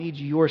need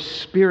your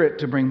Spirit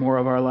to bring more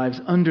of our lives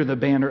under the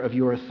banner of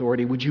your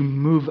authority. Would you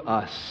move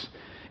us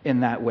in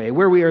that way,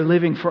 where we are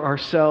living for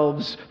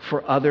ourselves,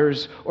 for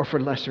others, or for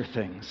lesser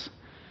things?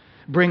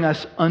 Bring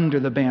us under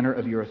the banner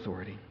of your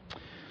authority.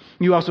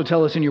 You also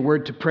tell us in your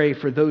word to pray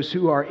for those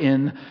who are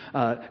in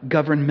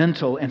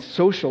governmental and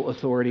social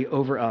authority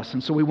over us.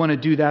 And so we want to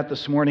do that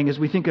this morning. As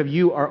we think of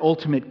you, our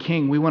ultimate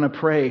king, we want to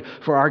pray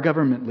for our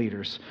government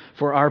leaders,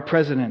 for our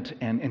president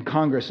and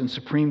Congress and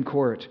Supreme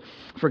Court,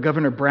 for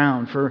Governor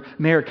Brown, for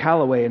Mayor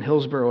Callaway in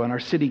Hillsborough and our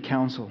city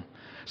council.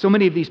 So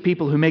many of these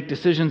people who make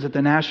decisions at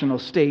the national,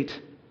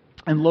 state,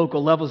 and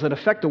local levels that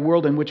affect the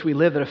world in which we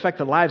live, that affect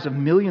the lives of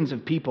millions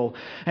of people,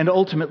 and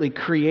ultimately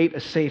create a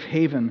safe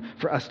haven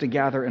for us to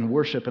gather and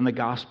worship in the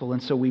gospel.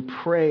 And so we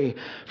pray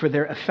for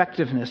their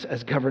effectiveness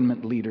as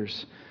government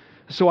leaders.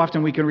 So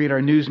often we can read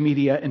our news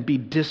media and be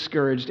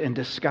discouraged and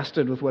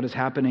disgusted with what is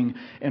happening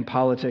in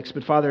politics.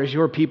 But Father, as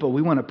your people,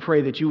 we want to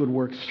pray that you would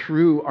work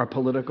through our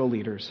political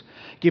leaders,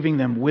 giving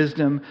them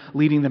wisdom,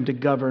 leading them to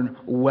govern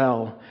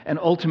well, and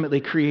ultimately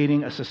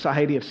creating a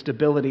society of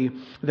stability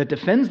that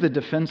defends the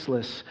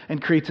defenseless and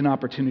creates an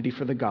opportunity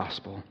for the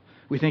gospel.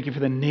 We thank you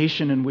for the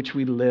nation in which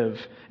we live,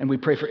 and we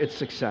pray for its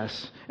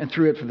success, and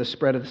through it for the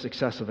spread of the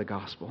success of the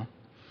gospel.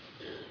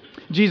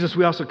 Jesus,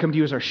 we also come to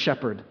you as our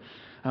shepherd.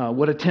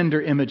 What a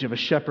tender image of a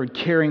shepherd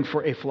caring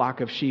for a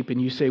flock of sheep.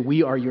 And you say,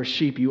 we are your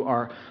sheep. You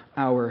are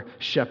our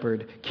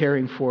shepherd,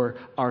 caring for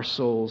our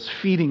souls,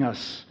 feeding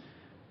us,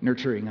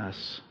 nurturing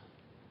us.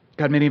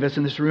 God, many of us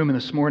in this room and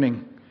this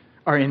morning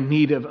are in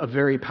need of a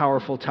very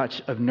powerful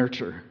touch of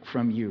nurture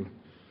from you.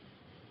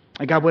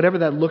 And God, whatever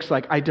that looks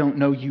like, I don't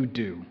know, you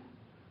do.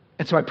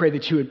 And so I pray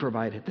that you would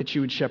provide it, that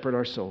you would shepherd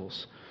our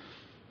souls.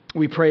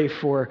 We pray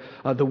for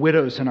the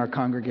widows in our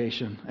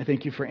congregation. I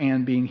thank you for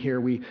Ann being here.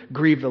 We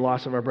grieve the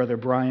loss of our brother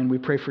Brian. We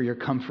pray for your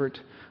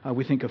comfort.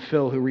 We think of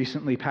Phil, who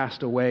recently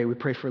passed away. We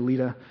pray for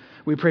Lita.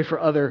 We pray for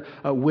other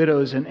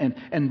widows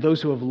and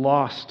those who have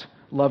lost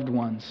loved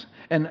ones.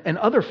 And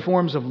other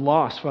forms of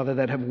loss, Father,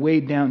 that have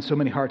weighed down so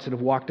many hearts that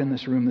have walked in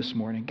this room this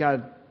morning.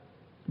 God,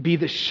 be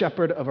the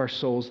shepherd of our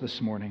souls this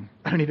morning.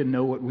 I don't even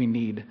know what we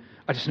need.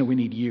 I just know we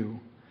need you.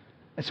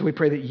 And so we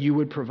pray that you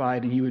would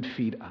provide and you would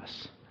feed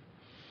us.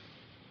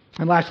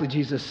 And lastly,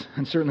 Jesus,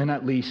 and certainly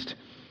not least,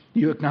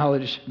 you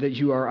acknowledge that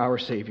you are our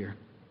Savior.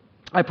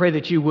 I pray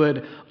that you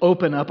would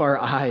open up our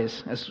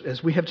eyes,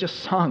 as we have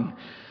just sung,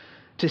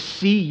 to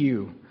see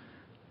you,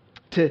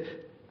 to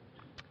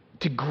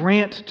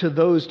grant to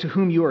those to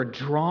whom you are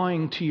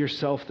drawing to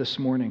yourself this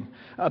morning.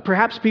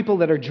 Perhaps people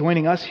that are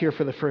joining us here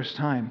for the first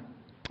time.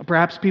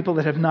 Perhaps people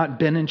that have not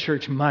been in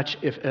church much,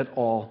 if at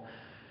all.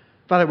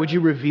 Father, would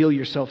you reveal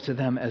yourself to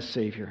them as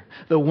Savior,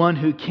 the one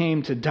who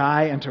came to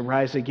die and to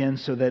rise again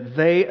so that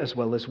they, as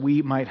well as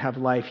we, might have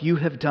life. You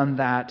have done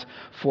that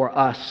for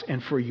us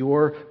and for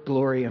your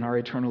glory and our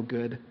eternal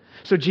good.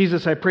 So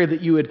Jesus, I pray that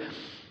you would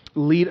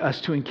lead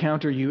us to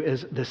encounter you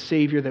as the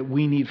Savior that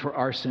we need for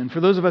our sin. For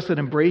those of us that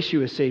embrace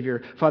you as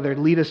Savior, Father,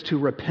 lead us to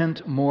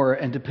repent more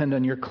and depend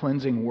on your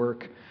cleansing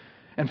work.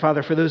 And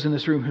Father, for those in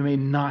this room who may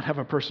not have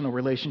a personal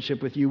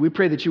relationship with you, we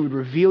pray that you would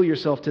reveal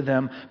yourself to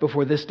them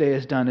before this day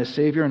is done as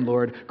Savior and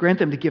Lord. Grant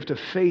them the gift of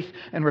faith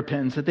and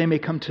repentance that they may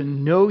come to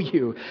know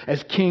you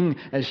as King,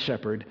 as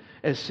Shepherd,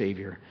 as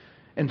Savior,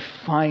 and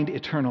find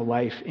eternal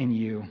life in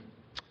you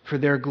for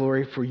their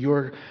glory, for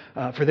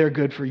their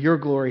good, for your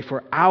glory,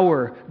 for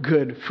our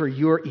good, for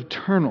your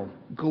eternal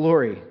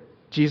glory.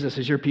 Jesus,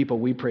 as your people,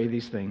 we pray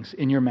these things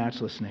in your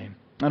matchless name.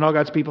 And all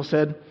God's people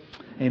said,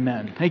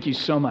 amen. Thank you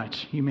so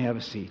much. You may have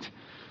a seat.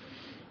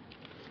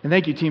 And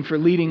thank you, team, for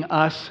leading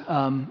us.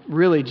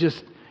 Really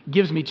just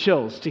gives me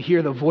chills to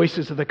hear the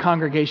voices of the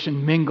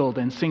congregation mingled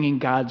and singing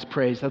God's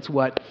praise. That's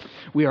what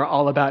we are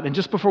all about. And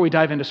just before we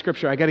dive into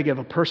Scripture, I got to give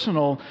a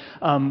personal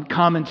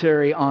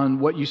commentary on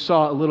what you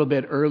saw a little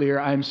bit earlier.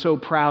 I'm so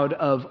proud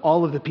of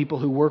all of the people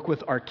who work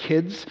with our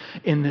kids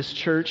in this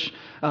church,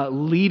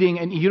 leading.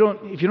 And if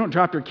you don't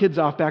drop your kids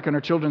off back on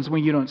our children's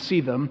wing, you don't see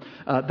them.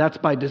 That's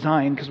by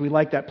design because we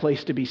like that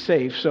place to be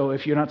safe. So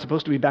if you're not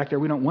supposed to be back there,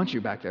 we don't want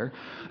you back there.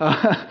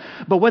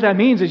 But what that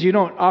means is you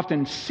don't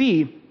often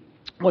see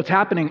what's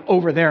happening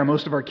over there.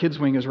 Most of our kids'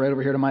 wing is right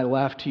over here to my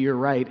left, to your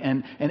right.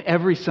 And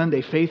every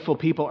Sunday, faithful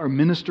people are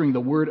ministering the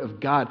Word of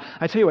God.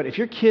 I tell you what, if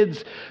your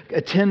kids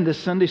attend this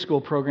Sunday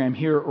school program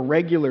here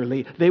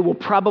regularly, they will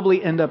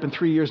probably end up in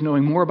 3 years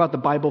knowing more about the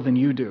Bible than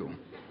you do.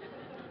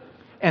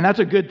 And that's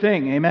a good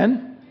thing,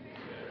 amen?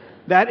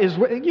 That is,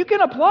 you can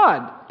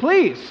applaud,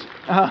 please.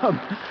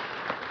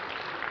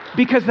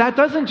 Because that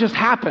doesn't just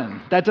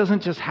happen.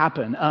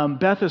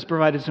 Beth has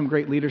provided some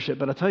great leadership,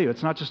 but I'll tell you,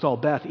 it's not just all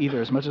Beth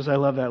either, as much as I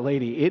love that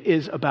lady. It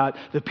is about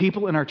the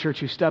people in our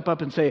church who step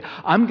up and say,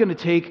 I'm going to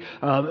take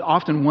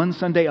often one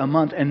Sunday a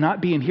month and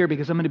not be in here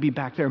because I'm going to be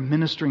back there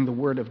ministering the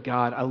Word of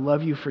God. I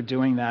love you for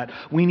doing that.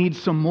 We need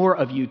some more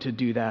of you to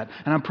do that.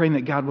 And I'm praying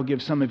that God will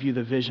give some of you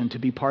the vision to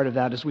be part of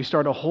that as we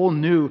start a whole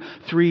new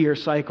 3-year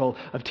cycle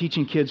of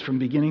teaching kids from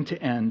beginning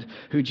to end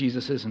who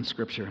Jesus is in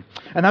Scripture.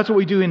 And that's what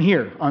we do in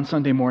here on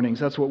Sunday mornings.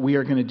 That's what we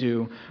are going to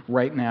do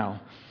right now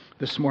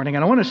this morning.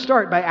 And I want to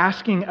start by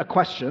asking a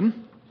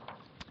question.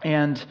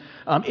 And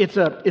it's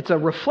a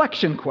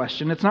reflection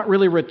question. It's not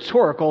really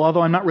rhetorical,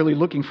 although I'm not really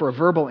looking for a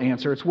verbal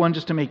answer. It's one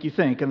just to make you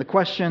think. And the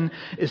question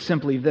is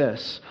simply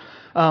this.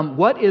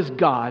 What is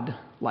God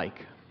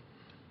like?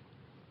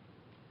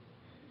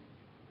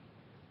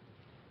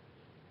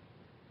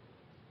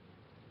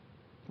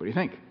 What do you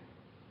think?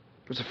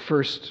 What's the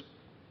first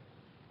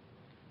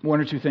one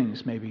or two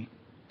things, maybe,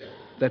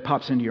 that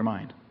pops into your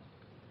mind?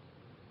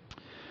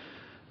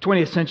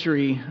 20th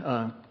century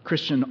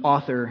Christian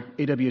author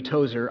A.W.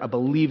 Tozer, I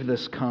believe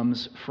this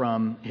comes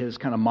from his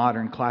kind of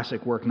modern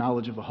classic work,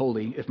 Knowledge of the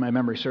Holy, if my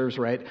memory serves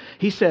right.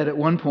 He said at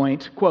one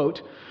point,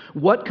 quote,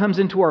 "What comes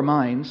into our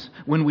minds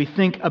when we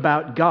think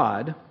about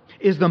God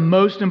is the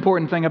most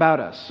important thing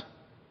about us,"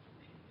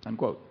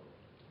 unquote.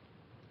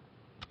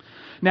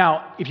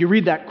 Now, if you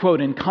read that quote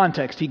in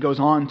context, he goes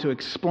on to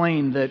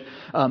explain that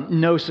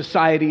no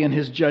society in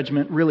his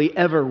judgment really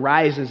ever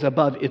rises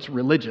above its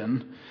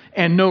religion,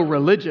 and no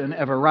religion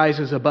ever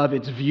rises above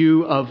its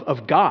view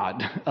of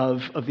God,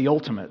 of the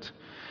ultimate.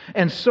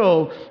 And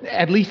so,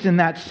 at least in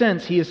that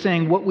sense, he is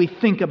saying what we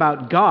think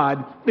about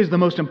God is the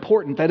most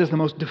important. That is the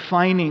most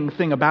defining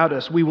thing about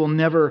us. We will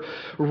never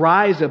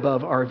rise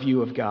above our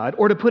view of God.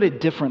 Or to put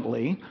it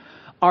differently,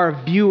 our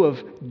view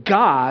of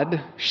God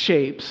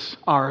shapes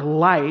our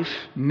life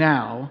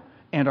now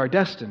and our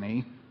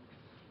destiny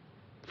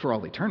for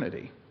all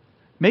eternity,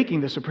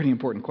 making this a pretty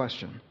important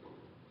question.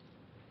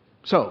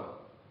 So,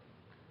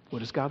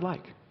 what is God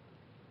like?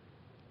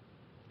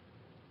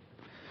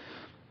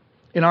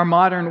 In our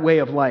modern way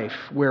of life,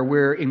 where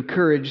we're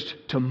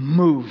encouraged to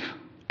move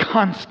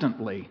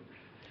constantly,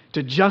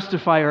 to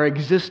justify our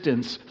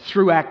existence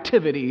through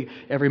activity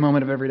every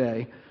moment of every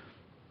day,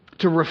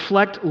 to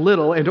reflect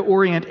little and to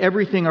orient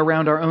everything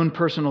around our own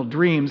personal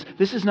dreams,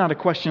 this is not a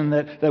question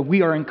that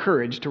we are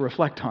encouraged to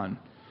reflect on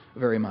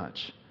very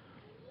much.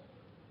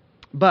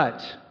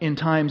 But in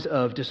times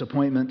of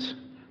disappointment,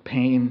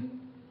 pain,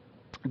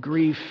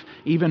 grief,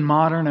 even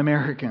modern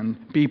American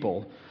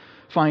people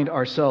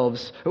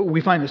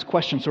we find this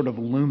question sort of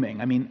looming.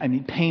 I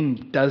mean,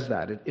 pain does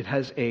that. It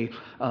has a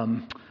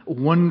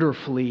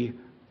wonderfully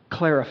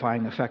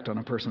clarifying effect on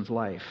a person's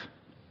life.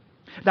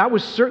 That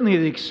was certainly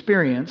the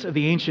experience of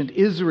the ancient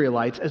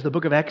Israelites as the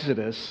book of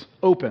Exodus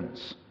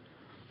opens.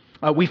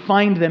 We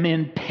find them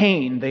in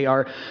pain. They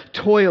are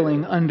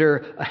toiling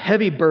under a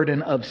heavy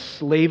burden of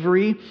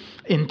slavery,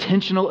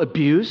 intentional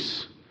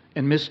abuse,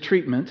 and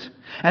mistreatment.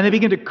 And they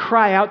begin to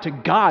cry out to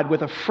God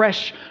with a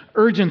fresh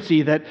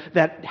urgency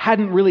that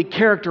hadn't really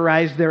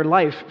characterized their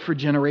life for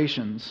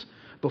generations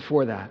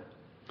before that.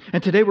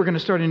 And today we're going to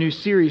start a new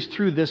series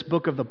through this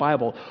book of the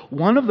Bible,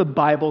 one of the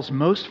Bible's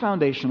most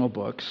foundational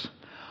books,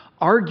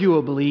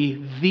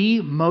 arguably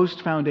the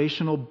most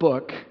foundational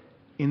book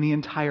in the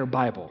entire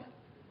Bible.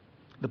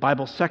 The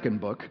Bible's second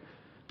book,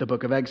 the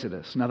book of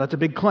Exodus. Now that's a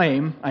big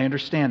claim, I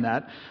understand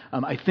that.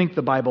 I think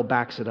the Bible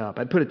backs it up.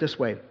 I'd put it this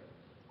way.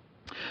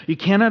 You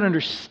cannot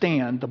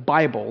understand the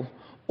Bible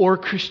or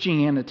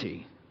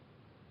Christianity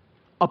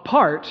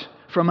apart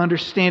from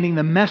understanding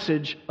the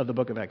message of the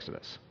book of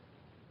Exodus.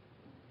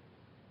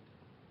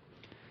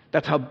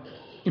 That's how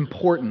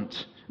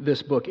important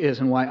this book is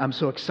and why I'm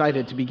so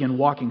excited to begin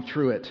walking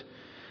through it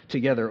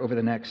together over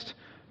the next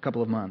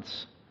couple of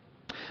months.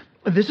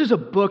 This is a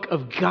book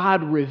of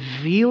God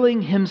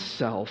revealing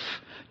himself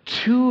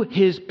to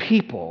his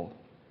people,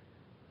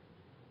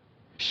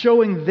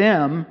 showing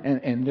them,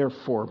 and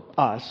therefore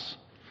us,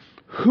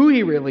 who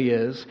he really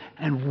is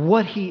and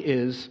what he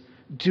is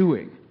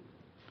doing.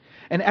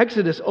 And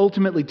Exodus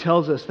ultimately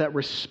tells us that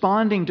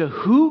responding to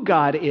who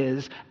God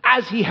is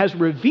as he has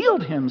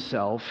revealed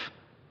himself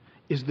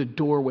is the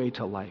doorway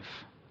to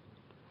life.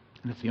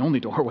 And it's the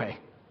only doorway.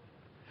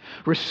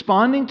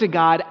 Responding to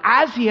God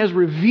as he has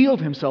revealed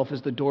himself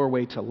is the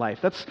doorway to life.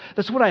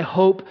 That's what I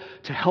hope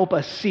to help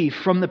us see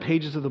from the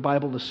pages of the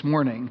Bible this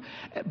morning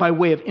by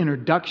way of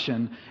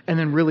introduction and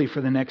then really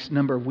for the next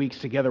number of weeks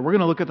together. We're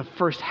going to look at the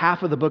first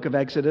half of the book of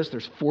Exodus.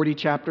 There's 40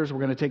 chapters. We're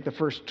going to take the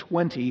first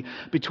 20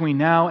 between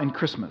now and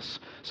Christmas.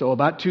 So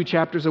about 2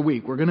 chapters a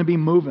week. We're going to be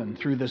moving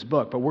through this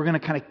book, but we're going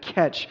to kind of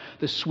catch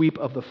the sweep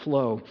of the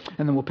flow.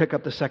 And then we'll pick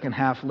up the second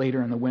half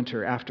later in the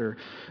winter after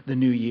the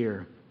new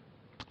year.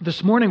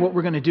 This morning, what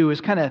we're going to do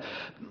is kind of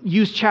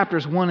use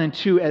chapters 1 and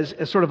 2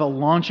 as sort of a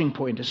launching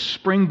point, a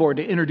springboard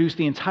to introduce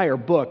the entire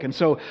book. And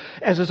so,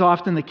 as is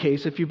often the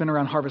case, if you've been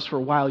around Harvest for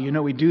a while, you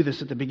know we do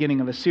this at the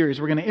beginning of a series.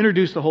 We're going to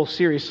introduce the whole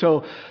series.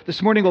 So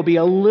this morning will be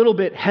a little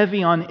bit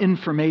heavy on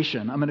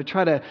information. I'm going to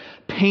try to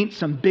paint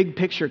some big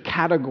picture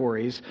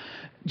categories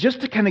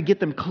just to kind of get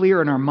them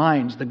clear in our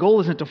minds. The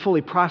goal isn't to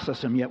fully process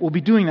them yet. We'll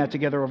be doing that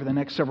together over the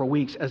next several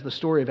weeks as the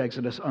story of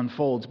Exodus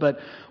unfolds. But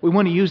we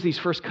want to use these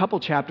first couple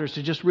chapters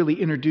to just really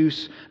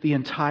introduce the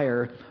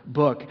entire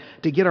book,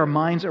 to get our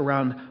minds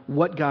around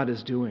what God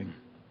is doing.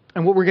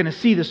 And what we're going to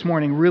see this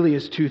morning really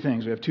is 2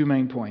 things. We have 2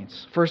 main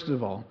points. First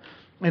of all,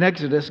 in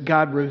Exodus,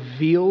 God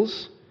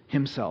reveals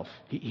himself.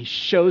 He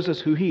shows us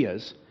who he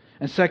is.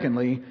 And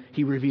secondly,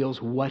 he reveals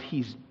what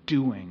he's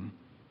doing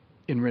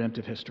in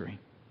redemptive history.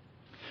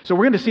 So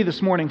we're going to see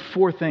this morning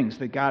 4 things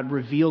that God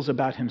reveals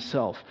about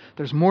himself.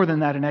 There's more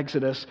than that in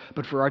Exodus,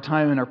 but for our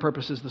time and our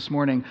purposes this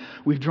morning,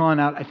 we've drawn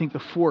out, I think, the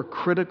 4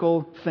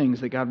 critical things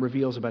that God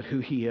reveals about who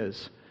he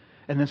is.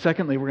 And then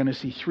secondly, we're going to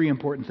see 3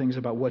 important things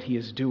about what he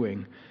is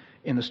doing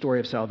in the story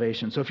of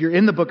salvation. So if you're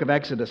in the book of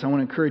Exodus, I want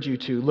to encourage you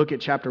to look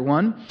at chapter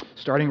 1,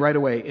 starting right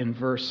away in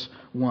verse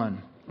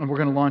 1. And we're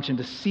going to launch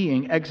into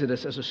seeing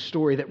Exodus as a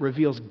story that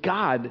reveals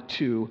God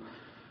to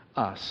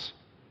us.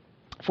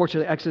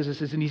 Fortunately,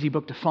 Exodus is an easy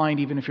book to find,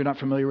 even if you're not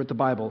familiar with the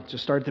Bible.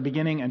 Just start at the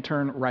beginning and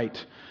turn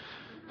right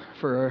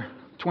for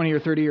 20 or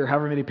 30 or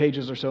however many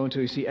pages or so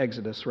until you see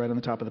Exodus right on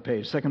the top of the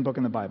page. Second book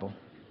in the Bible.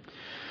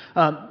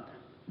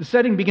 The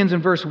setting begins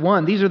in verse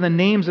 1. These are the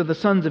names of the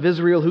sons of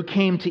Israel who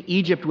came to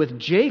Egypt with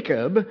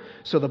Jacob.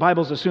 So the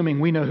Bible's assuming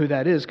we know who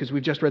that is because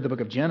we've just read the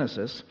book of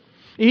Genesis.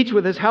 Each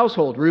with his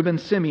household, Reuben,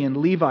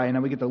 Simeon, Levi, and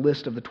now we get the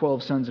list of the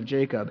 12 sons of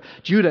Jacob.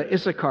 Judah,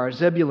 Issachar,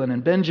 Zebulun,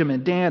 and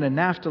Benjamin, Dan, and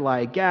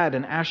Naphtali, Gad,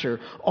 and Asher.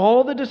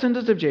 All the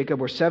descendants of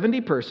Jacob were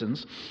 70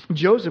 persons.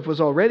 Joseph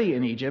was already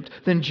in Egypt.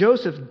 Then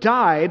Joseph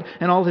died,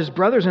 and all his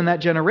brothers in that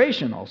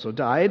generation also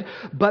died.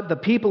 But the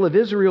people of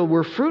Israel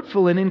were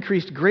fruitful and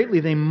increased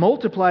greatly. They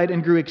multiplied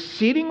and grew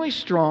exceedingly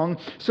strong,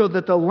 so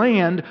that the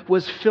land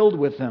was filled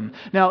with them.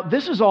 Now,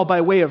 this is all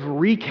by way of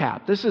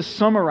recap. This is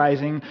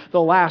summarizing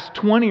the last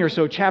 20 or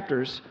so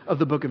chapters of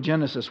the book of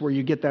Genesis, where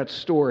you get that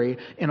story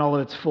in all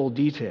of its full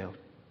detail.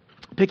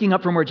 Picking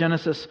up from where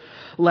Genesis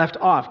left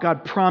off,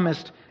 God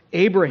promised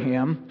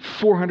Abraham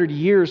 400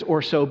 years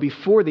or so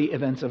before the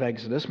events of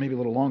Exodus, maybe a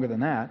little longer than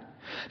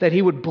that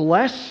he would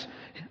bless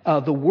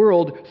the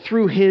world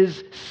through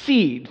his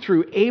seed,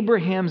 through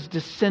Abraham's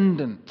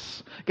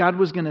descendants. God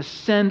was going to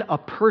send a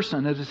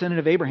person, a descendant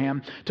of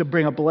Abraham, to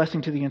bring a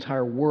blessing to the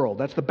entire world.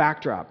 That's the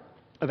backdrop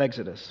of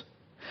Exodus.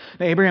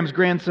 Now, Abraham's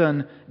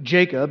grandson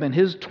Jacob and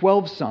his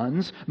 12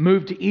 sons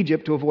moved to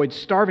Egypt to avoid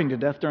starving to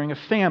death during a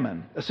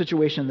famine, a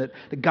situation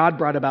that God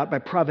brought about by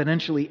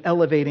providentially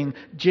elevating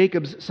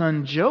Jacob's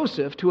son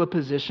Joseph to a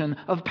position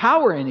of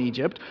power in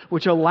Egypt,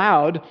 which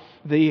allowed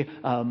the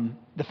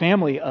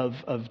family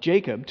of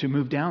Jacob to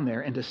move down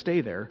there and to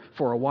stay there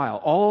for a while.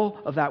 All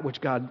of that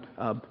which God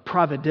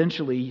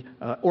providentially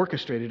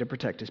orchestrated to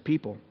protect his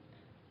people.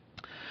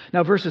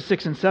 Now, verses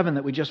 6 and 7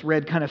 that we just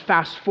read kind of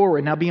fast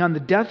forward. Now, beyond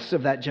the deaths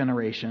of that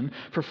generation,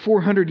 for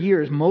 400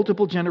 years,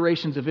 multiple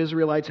generations of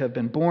Israelites have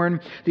been born.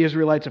 The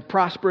Israelites have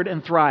prospered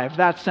and thrived.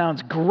 That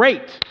sounds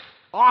great.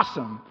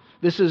 Awesome.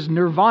 This is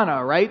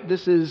nirvana, right?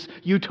 This is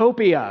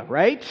utopia,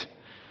 right?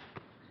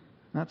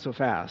 Not so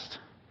fast.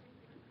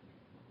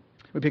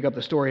 We pick up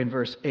the story in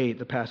verse 8,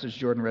 the passage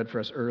Jordan read for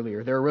us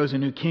earlier. There arose a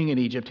new king in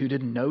Egypt who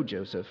didn't know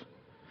Joseph.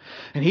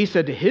 And he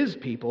said to his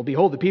people,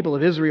 "Behold, the people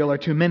of Israel are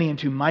too many and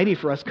too mighty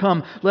for us.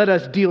 Come, let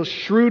us deal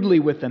shrewdly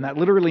with them." That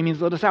literally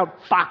means let us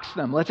outfox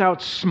them. Let's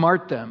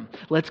outsmart them.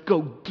 Let's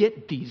go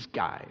get these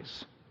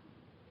guys.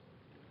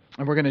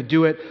 And we're going to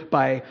do it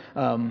by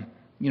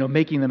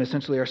making them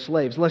essentially our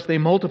slaves, lest they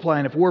multiply,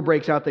 and if war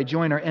breaks out, they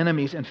join our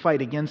enemies and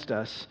fight against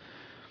us.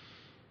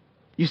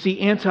 You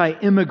see,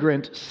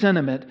 anti-immigrant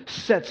sentiment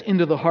sets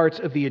into the hearts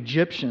of the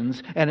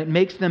Egyptians, and it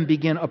makes them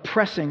begin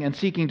oppressing and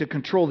seeking to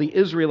control the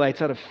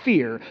Israelites out of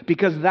fear,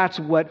 because that's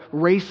what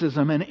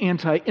racism and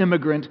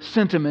anti-immigrant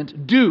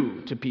sentiment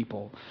do to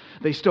people.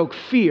 They stoke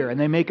fear, and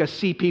they make us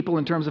see people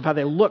in terms of how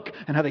they look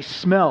and how they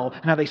smell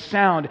and how they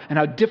sound and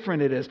how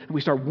different it is, and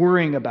we start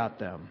worrying about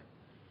them.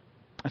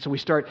 And so we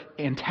start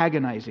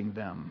antagonizing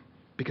them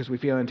because we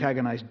feel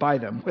antagonized by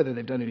them, whether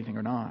they've done anything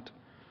or not.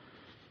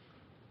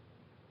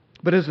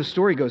 But as the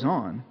story goes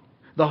on,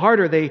 the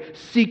harder they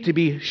seek to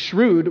be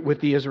shrewd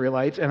with the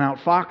Israelites and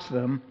outfox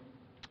them,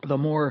 the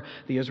more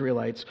the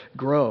Israelites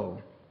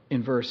grow.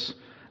 In verse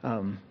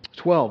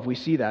 12, we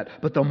see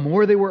that. But the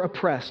more they were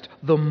oppressed,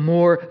 the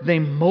more they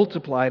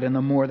multiplied and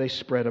the more they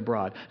spread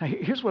abroad. Now,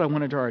 here's what I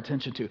want to draw our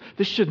attention to.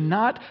 This should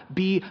not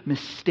be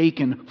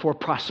mistaken for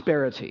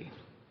prosperity.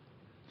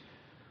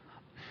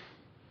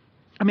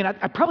 I mean,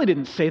 I probably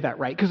didn't say that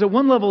right, because at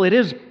one level it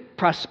is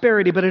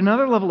prosperity, but at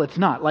another level it's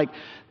not. Like,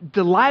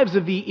 the lives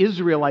of the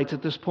Israelites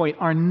at this point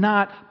are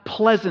not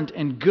pleasant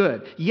and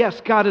good. Yes,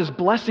 God is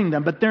blessing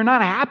them, but they're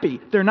not happy.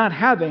 They're not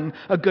having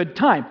a good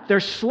time. They're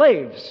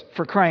slaves,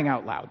 for crying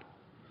out loud.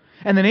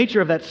 And the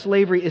nature of that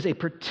slavery is a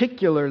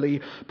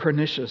particularly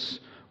pernicious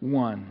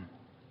one.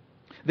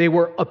 They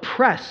were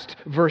oppressed,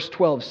 verse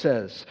 12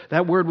 says.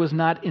 That word was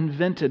not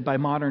invented by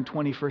modern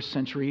 21st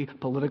century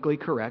politically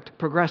correct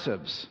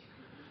progressives.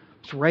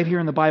 It's right here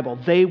in the Bible.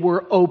 They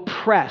were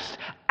oppressed,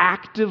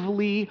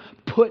 actively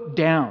put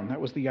down. That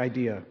was the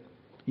idea.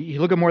 You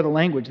look at more of the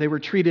language. They were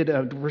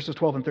treated, verses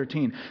 12 and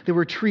 13, they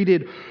were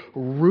treated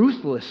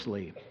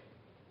ruthlessly.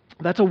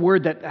 That's a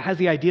word that has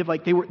the idea of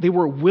like they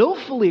were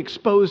willfully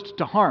exposed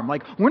to harm.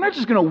 Like, we're not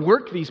just going to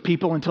work these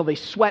people until they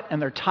sweat and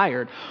they're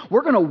tired.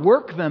 We're going to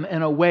work them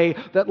in a way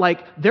that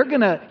like they're going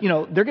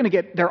to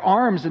get their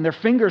arms and their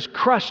fingers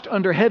crushed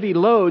under heavy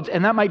loads,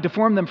 and that might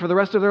deform them for the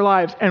rest of their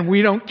lives, and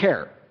we don't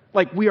care.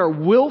 Like, we are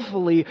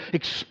willfully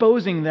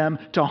exposing them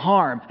to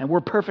harm, and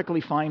we're perfectly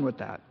fine with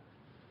that.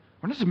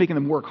 We're not just making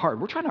them work hard.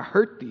 We're trying to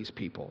hurt these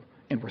people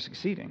and were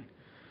succeeding.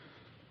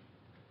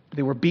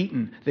 They were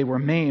beaten, they were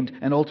maimed,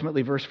 and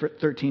ultimately verse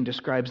 13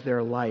 describes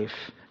their life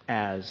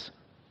as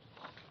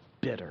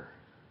bitter.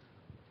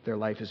 Their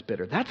life is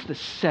bitter. That's the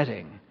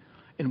setting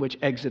in which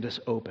Exodus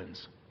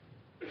opens.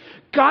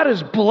 God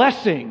is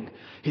blessing.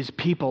 His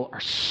people are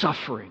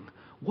suffering.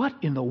 What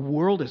in the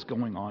world is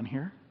going on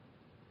here?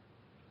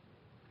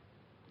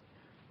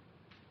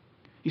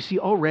 You see,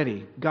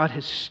 already God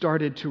has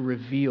started to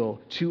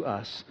reveal to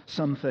us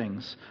some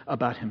things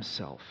about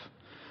himself.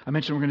 I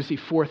mentioned we're going to see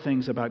 4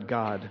 things about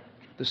God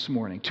this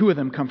morning. 2 of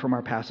them come from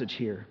our passage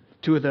here.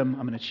 2 of them,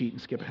 I'm going to cheat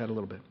and skip ahead a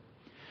little bit.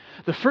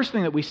 The first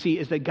thing that we see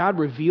is that God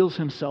reveals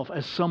himself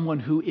as someone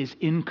who is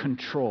in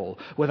control.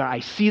 Whether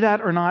I see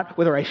that or not,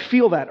 whether I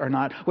feel that or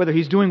not, whether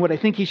he's doing what I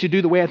think he should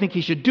do the way I think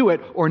he should do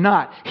it or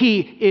not, he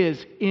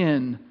is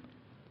in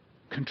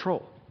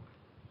control.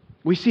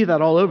 We see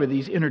that all over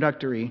these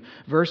introductory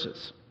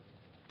verses.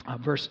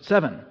 Verse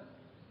 7.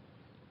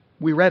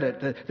 We read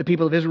it. The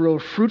people of Israel were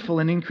fruitful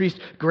and increased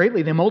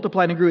greatly. They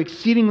multiplied and grew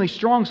exceedingly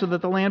strong so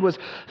that the land was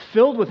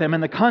filled with them. In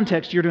the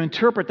context, you're to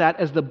interpret that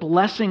as the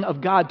blessing of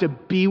God to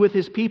be with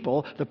his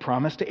people, the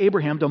promise to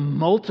Abraham to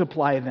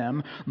multiply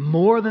them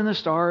more than the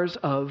stars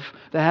of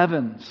the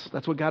heavens.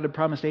 That's what God had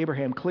promised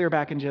Abraham clear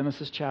back in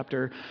Genesis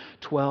chapter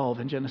 12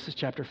 and Genesis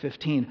chapter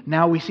 15.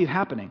 Now we see it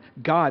happening.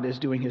 God is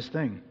doing his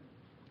thing.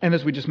 And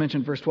as we just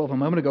mentioned, verse 12 a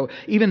moment ago,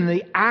 even in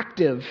the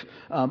active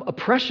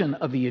oppression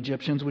of the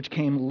Egyptians, which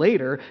came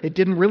later, it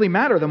didn't really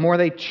matter. The more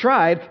they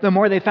tried, the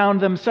more they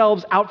found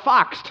themselves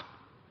outfoxed.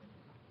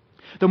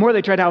 The more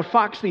they tried to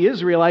outfox the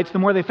Israelites, the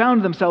more they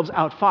found themselves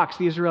outfoxed.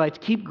 The Israelites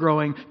keep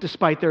growing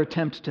despite their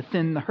attempts to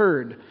thin the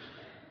herd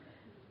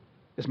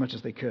as much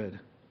as they could.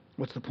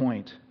 What's the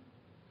point?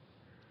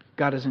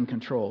 God is in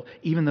control,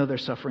 even though their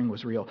suffering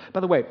was real. By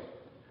the way,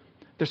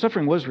 their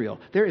suffering was real.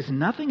 There is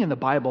nothing in the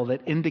Bible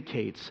that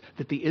indicates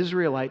that the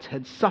Israelites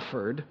had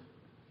suffered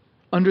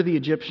under the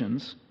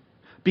Egyptians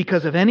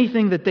because of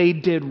anything that they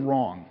did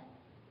wrong.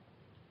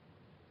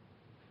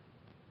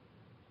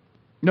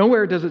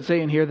 Nowhere does it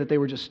say in here that they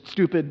were just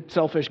stupid,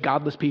 selfish,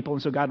 godless people,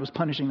 and so God was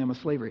punishing them with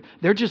slavery.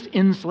 They're just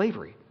in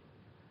slavery.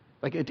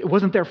 Like it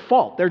wasn't their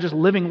fault. They're just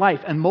living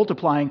life and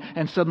multiplying,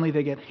 and suddenly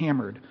they get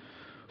hammered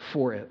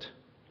for it.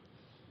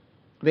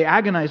 They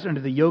agonized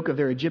under the yoke of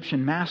their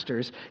Egyptian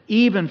masters,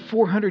 even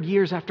 400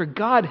 years after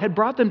God had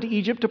brought them to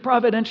Egypt to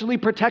providentially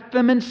protect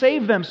them and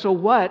save them. So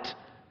what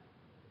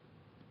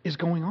is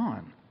going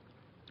on?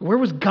 Where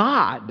was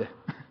God?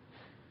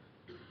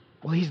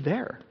 Well, he's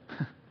there.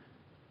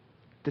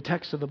 The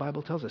text of the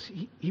Bible tells us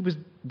he was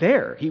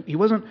there. He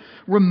wasn't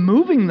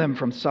removing them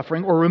from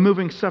suffering or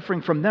removing suffering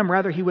from them.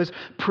 Rather, he was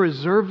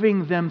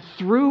preserving them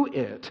through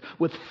it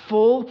with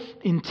full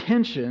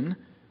intention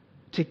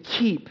to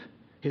keep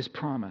his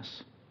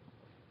promise.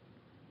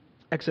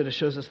 Exodus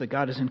shows us that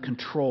God is in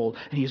control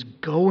and he is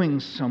going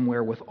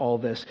somewhere with all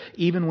this,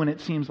 even when it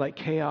seems like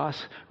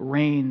chaos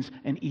reigns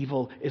and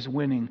evil is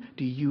winning.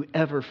 Do you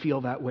ever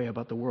feel that way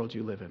about the world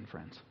you live in,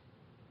 friends?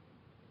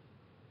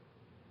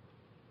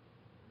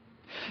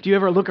 Do you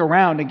ever look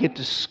around and get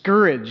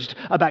discouraged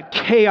about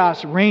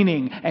chaos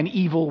reigning and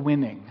evil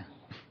winning?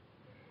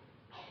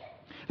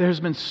 There's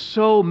been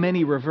so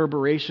many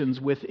reverberations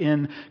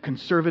within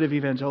conservative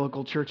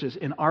evangelical churches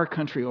in our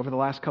country over the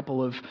last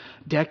couple of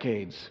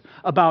decades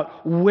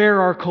about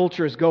where our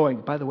culture is going.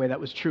 By the way, that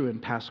was true in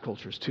past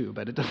cultures too,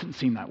 but it doesn't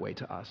seem that way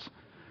to us.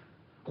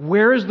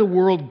 Where is the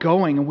world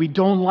going? And we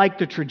don't like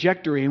the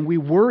trajectory and we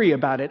worry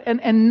about it,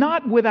 and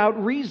not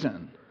without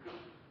reason.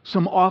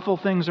 Some awful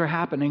things are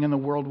happening in the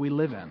world we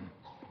live in.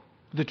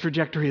 The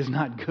trajectory is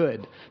not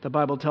good. The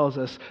Bible tells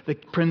us the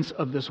prince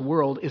of this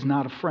world is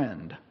not a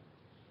friend.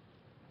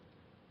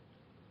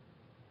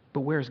 But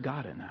where's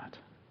God in that?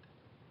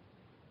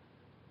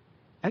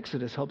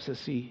 Exodus helps us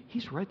see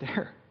he's right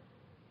there.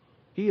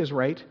 He is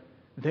right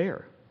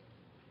there.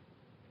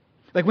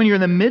 Like when you're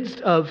in the midst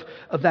of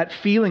that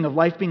feeling of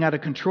life being out of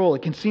control,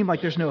 it can seem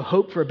like there's no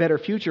hope for a better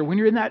future. When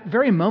you're in that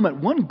very moment,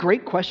 one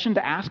great question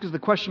to ask is the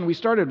question we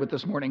started with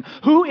this morning.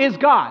 Who is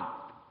God?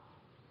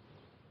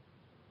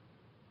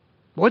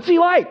 What's he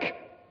like?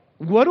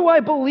 What do I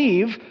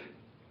believe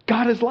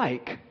God is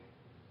like?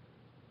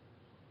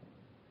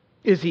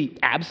 Is he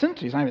absent?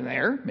 He's not even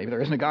there. Maybe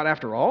there isn't a God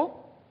after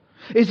all.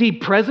 Is he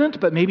present,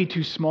 but maybe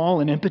too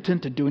small and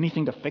impotent to do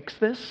anything to fix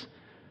this?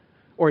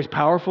 Or he's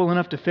powerful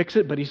enough to fix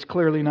it, but he's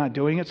clearly not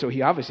doing it, so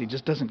he obviously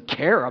just doesn't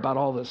care about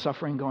all the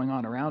suffering going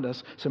on around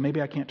us, so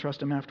maybe I can't trust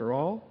him after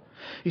all?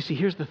 You see,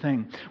 here's the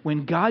thing.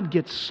 When God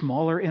gets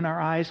smaller in our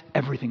eyes,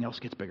 everything else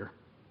gets bigger.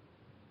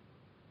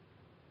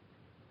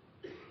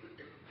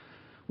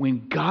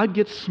 When God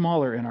gets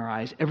smaller in our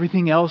eyes,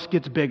 everything else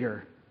gets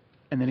bigger.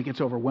 And then it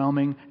gets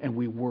overwhelming and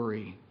we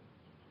worry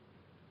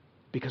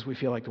because we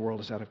feel like the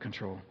world is out of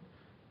control.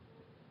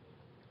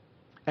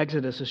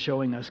 Exodus is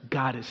showing us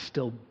God is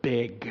still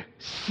big.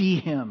 See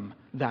him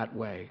that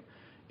way.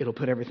 It'll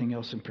put everything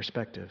else in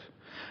perspective.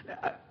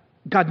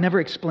 God never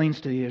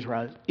explains to the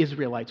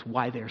Israelites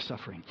why they're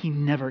suffering. He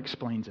never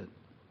explains it.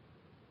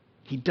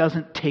 He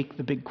doesn't take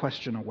the big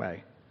question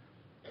away.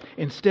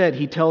 Instead,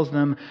 he tells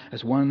them,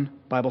 as one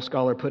Bible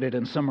scholar put it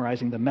in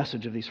summarizing the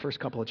message of these first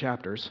couple of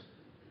chapters,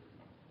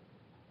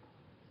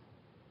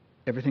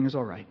 everything is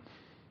all right.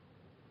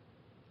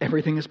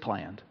 Everything is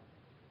planned,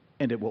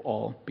 and it will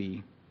all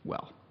be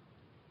well.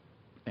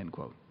 End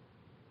quote.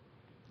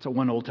 So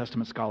one Old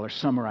Testament scholar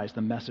summarized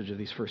the message of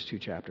these first two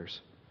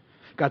chapters.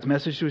 God's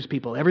message to his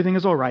people: everything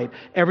is all right,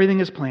 everything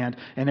is planned,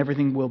 and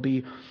everything will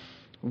be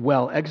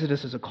well.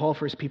 Exodus is a call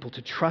for his people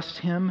to trust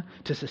him,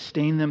 to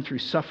sustain them through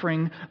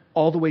suffering,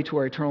 all the way to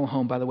our eternal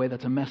home. By the way,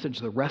 that's a message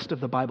the rest of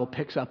the Bible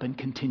picks up and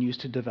continues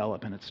to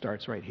develop, and it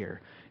starts right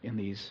here in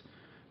these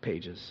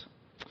pages.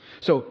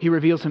 So he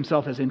reveals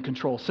himself as in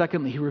control.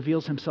 Secondly, he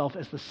reveals himself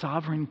as the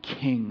sovereign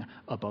king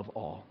above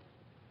all.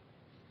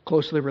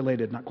 Closely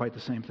related, not quite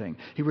the same thing.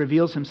 He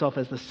reveals himself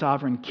as the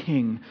sovereign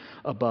king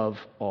above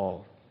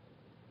all.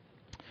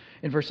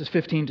 In verses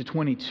 15 to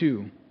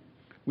 22,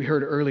 we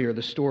heard earlier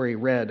the story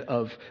read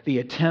of the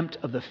attempt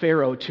of the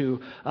Pharaoh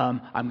to,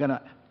 I'm going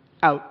to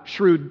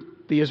out-shrewd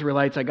the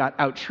Israelites. I got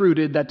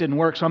out-shrewded. That didn't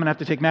work, so I'm going to have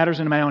to take matters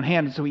into my own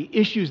hand. And so he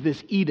issues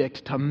this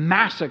edict to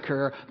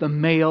massacre the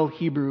male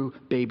Hebrew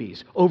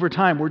babies. Over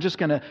time, we're just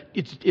going to,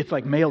 it's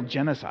like male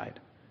genocide.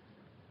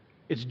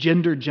 It's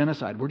gender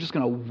genocide. We're just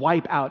going to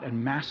wipe out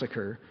and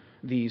massacre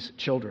these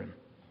children.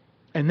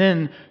 And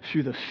then,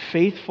 through the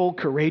faithful,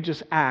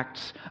 courageous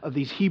acts of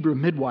these Hebrew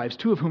midwives,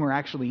 two of whom are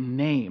actually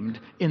named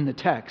in the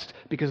text,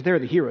 because they're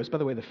the heroes. By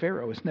the way, the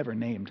Pharaoh is never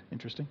named.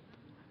 Interesting.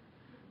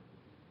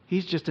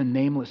 He's just a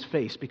nameless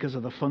face because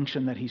of the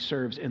function that he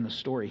serves in the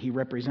story. He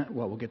represents,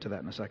 well, we'll get to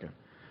that in a second.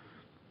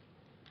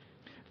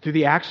 Through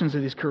the actions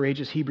of these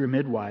courageous Hebrew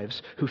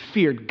midwives who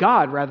feared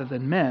God rather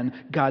than men,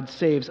 God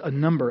saves a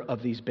number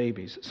of these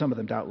babies. Some of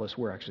them doubtless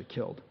were actually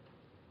killed.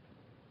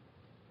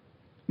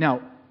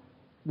 Now,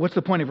 what's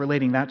the point of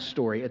relating that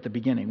story at the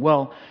beginning?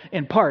 Well,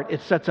 in part,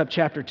 it sets up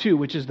chapter 2,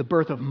 which is the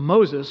birth of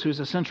Moses, who's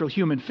a central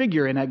human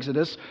figure in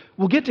Exodus.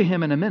 We'll get to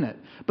him in a minute.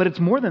 But it's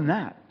more than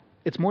that.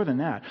 It's more than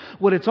that.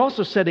 What it's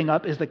also setting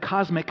up is the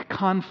cosmic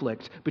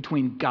conflict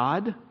between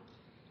God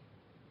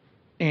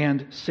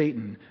and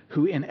Satan,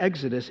 who in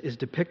Exodus is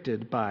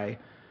depicted by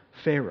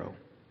Pharaoh.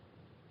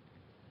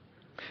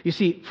 You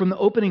see, from the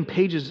opening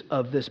pages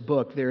of this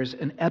book, there's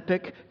an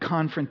epic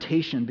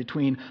confrontation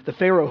between the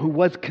Pharaoh, who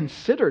was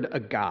considered a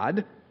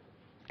god,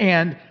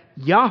 and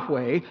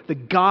Yahweh, the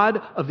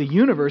God of the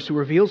universe, who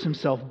reveals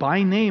himself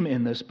by name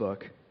in this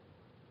book.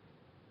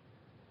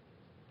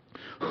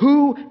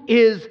 Who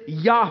is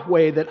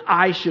Yahweh that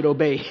I should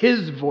obey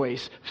his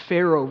voice?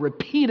 Pharaoh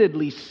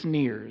repeatedly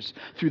sneers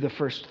through the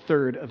first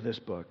third of this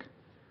book.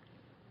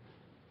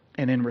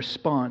 And in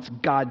response,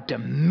 God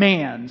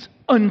demands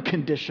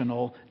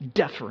unconditional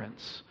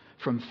deference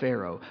from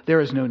Pharaoh. There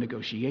is no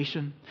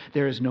negotiation.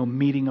 There is no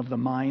meeting of the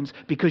minds,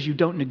 because you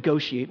don't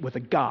negotiate with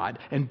a God,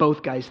 and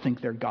both guys think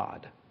they're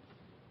God.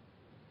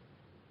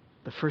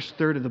 The first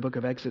third of the book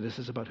of Exodus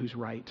is about who's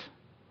right.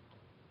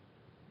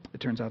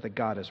 It turns out that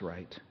God is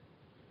right.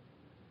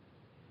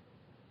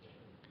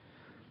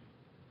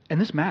 And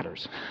this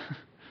matters.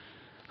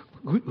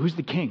 Who's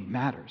the king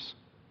matters.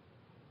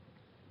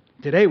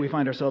 Today we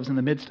find ourselves in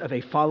the midst of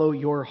a follow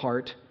your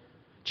heart,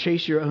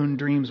 chase your own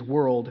dreams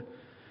world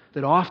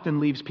that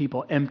often leaves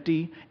people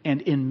empty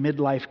and in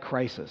midlife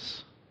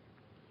crisis.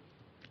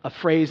 A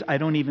phrase I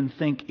don't even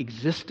think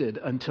existed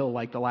until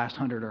like the last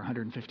 100 or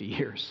 150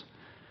 years.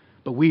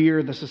 But we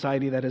are the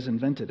society that has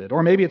invented it.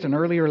 Or maybe it's an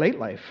early or late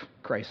life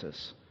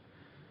crisis.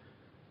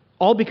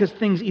 All because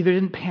things either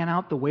didn't pan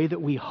out the way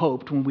that we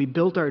hoped when we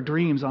built our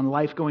dreams on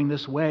life going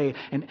this way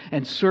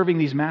and serving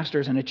these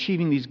masters and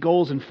achieving these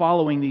goals and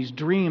following these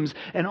dreams,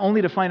 and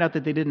only to find out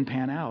that they didn't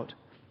pan out.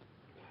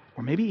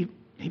 Or maybe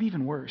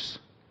even worse,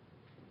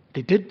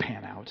 they did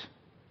pan out.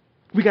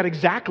 We got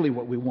exactly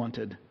what we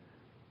wanted,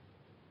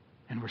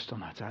 and we're still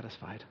not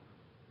satisfied.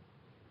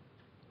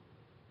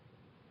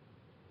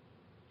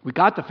 We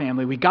got the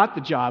family, we got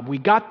the job, we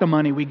got the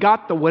money, we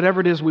got the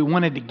whatever it is we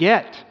wanted to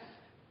get.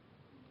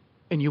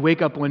 And you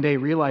wake up one day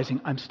realizing,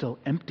 I'm still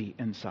empty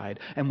inside.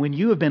 And when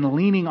you have been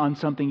leaning on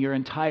something your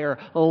entire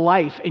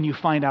life and you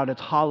find out it's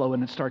hollow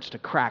and it starts to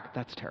crack,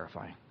 that's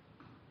terrifying.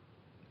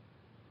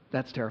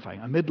 That's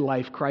terrifying. A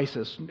midlife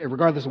crisis,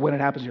 regardless of when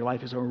it happens in your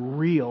life, is a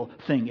real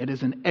thing. It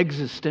is an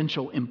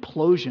existential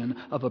implosion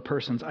of a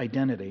person's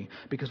identity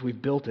because we've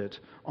built it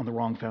on the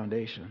wrong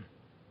foundation.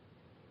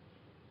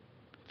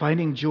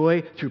 Finding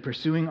joy through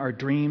pursuing our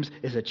dreams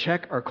is a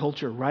check our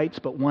culture writes,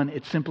 but one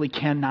it simply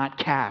cannot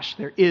cash.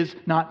 There is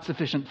not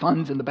sufficient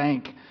funds in the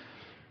bank.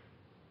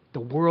 The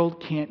world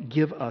can't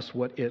give us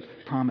what it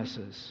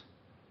promises.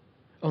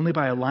 Only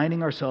by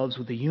aligning ourselves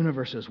with the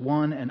universe's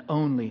one and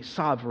only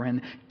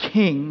sovereign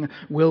King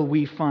will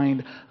we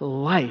find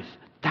life.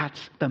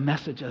 That's the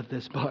message of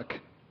this book.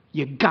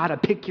 You gotta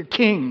pick your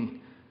king.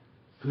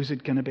 Who's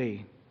it gonna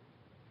be?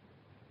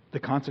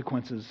 The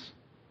consequences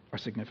are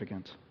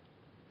significant.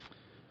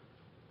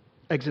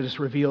 Exodus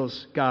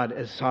reveals God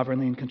as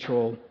sovereignly in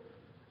control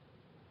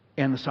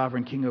and the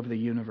sovereign king over the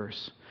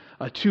universe.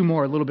 Two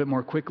more, a little bit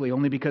more quickly,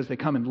 only because they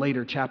come in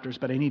later chapters,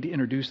 but I need to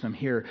introduce them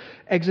here.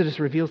 Exodus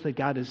reveals that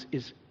God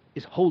is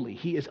is holy.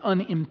 He is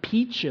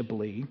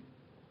unimpeachably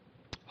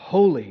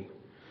holy.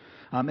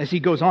 As he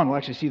goes on, we'll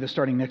actually see this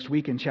starting next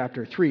week in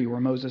chapter 3, where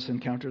Moses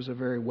encounters a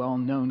very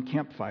well-known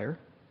campfire.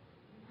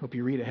 Hope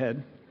you read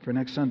ahead for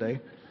next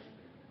Sunday.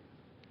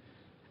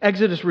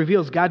 Exodus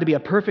reveals God to be a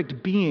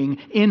perfect being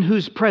in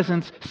whose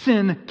presence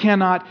sin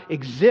cannot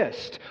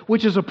exist,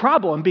 which is a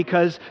problem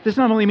because this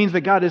not only means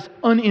that God is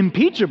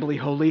unimpeachably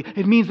holy,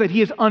 it means that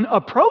he is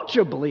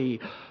unapproachably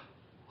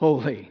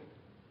holy.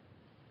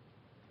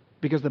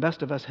 Because the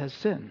best of us has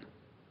sin.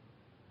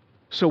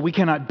 So we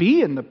cannot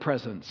be in the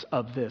presence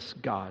of this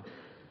God.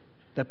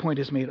 That point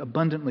is made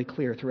abundantly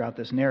clear throughout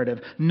this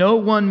narrative. No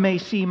one may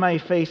see my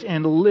face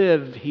and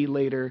live, he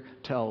later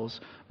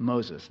tells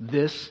Moses.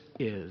 This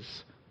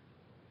is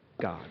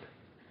God.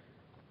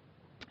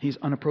 He's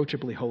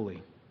unapproachably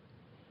holy.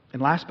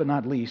 And last but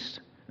not least,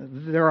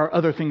 there are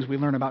other things we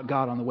learn about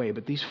God on the way,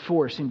 but these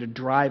four seem to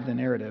drive the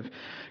narrative.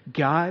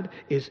 God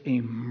is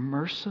a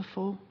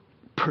merciful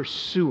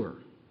pursuer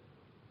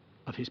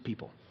of his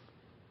people.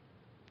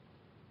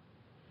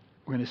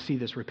 We're going to see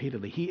this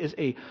repeatedly. He is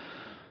a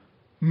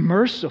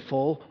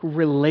merciful,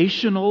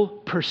 relational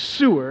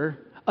pursuer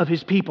of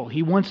his people.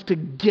 He wants to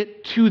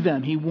get to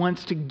them. He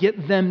wants to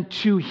get them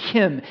to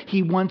him.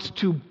 He wants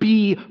to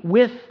be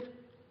with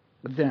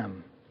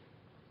them.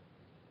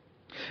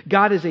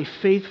 God is a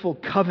faithful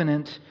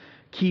covenant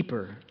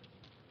keeper.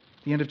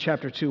 The end of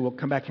chapter 2, we'll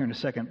come back here in a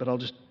second, but I'll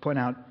just point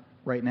out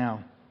right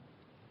now.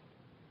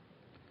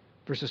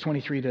 Verses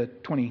 23 to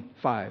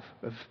 25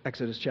 of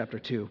Exodus chapter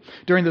 2.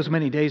 During those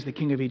many days, the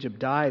king of Egypt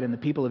died, and the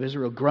people of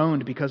Israel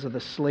groaned because of the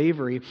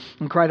slavery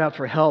and cried out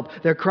for help.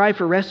 Their cry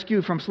for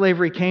rescue from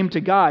slavery came to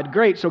God.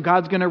 Great, so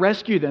God's going to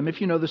rescue them. If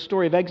you know the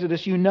story of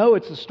Exodus, you know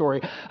it's the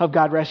story of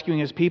God rescuing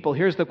his people.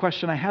 Here's the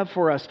question I have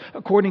for us.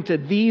 According to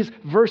these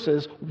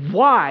verses,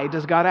 why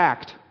does God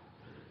act?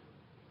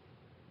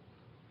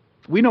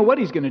 We know what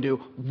he's going to do.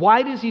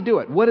 Why does he do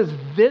it? What does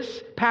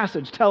this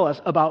passage tell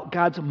us about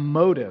God's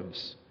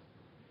motives?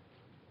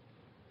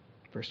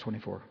 Verse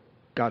 24,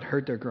 God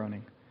heard their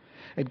groaning,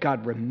 and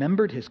God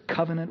remembered his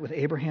covenant with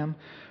Abraham,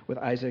 with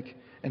Isaac,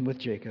 and with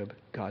Jacob.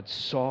 God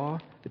saw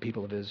the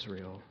people of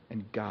Israel,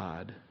 and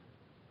God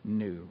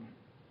knew.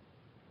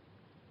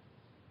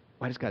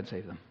 Why does God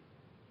save them?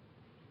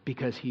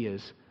 Because he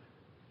is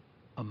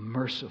a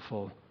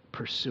merciful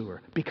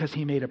pursuer, because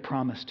he made a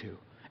promise to,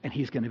 and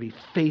he's going to be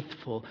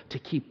faithful to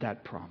keep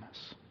that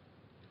promise.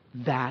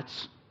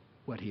 That's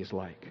what he is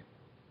like.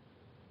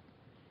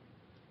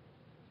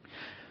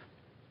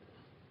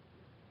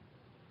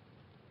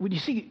 When you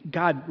see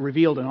God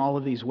revealed in all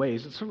of these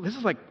ways, this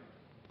is like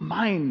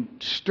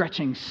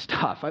mind-stretching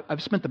stuff.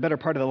 I've spent the better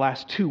part of the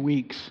last 2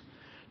 weeks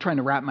trying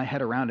to wrap my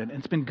head around it, and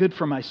it's been good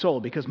for my soul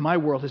because my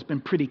world has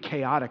been pretty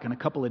chaotic in a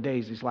couple of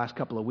days these last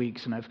couple of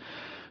weeks, and I've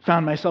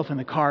found myself in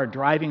the car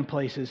driving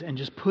places and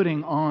just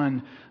putting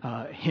on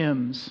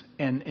hymns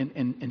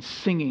and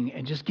singing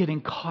and just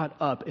getting caught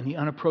up in the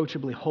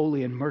unapproachably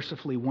holy and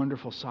mercifully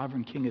wonderful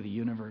sovereign King of the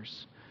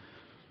universe.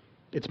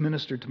 It's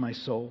ministered to my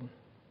soul.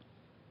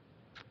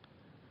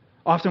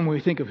 Often when we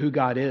think of who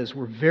God is,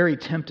 we're very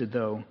tempted,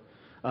 though,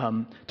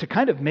 to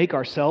kind of make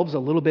ourselves a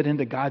little bit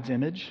into God's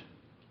image.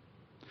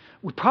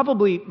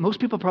 Most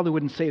people probably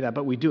wouldn't say that,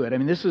 but we do it. I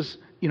mean, this is,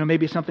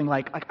 maybe something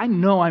like I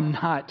know I'm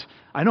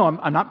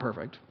not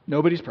perfect.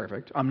 Nobody's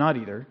perfect. I'm not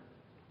either.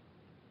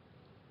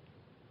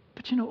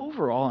 But,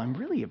 overall,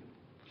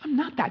 I'm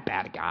not that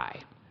bad a guy.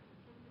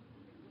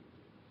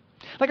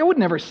 Like, I would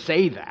never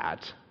say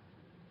that.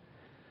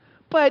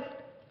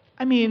 But,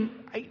 I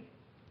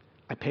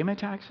pay my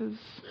taxes,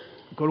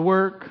 go to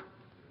work,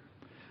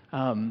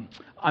 I'm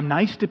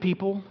nice to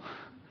people,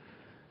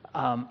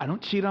 I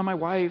don't cheat on my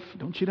wife,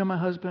 don't cheat on my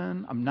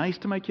husband, I'm nice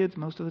to my kids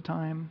most of the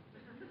time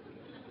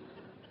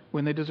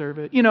when they deserve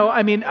it.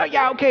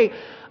 Okay,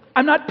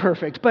 I'm not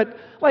perfect, but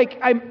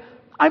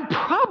I'm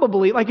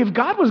probably, if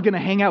God was going to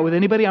hang out with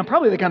anybody, I'm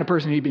probably the kind of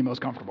person he'd be most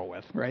comfortable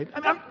with, right?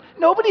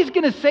 Nobody's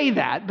going to say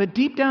that, but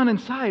deep down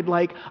inside,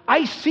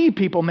 I see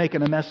people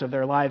making a mess of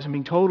their lives and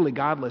being totally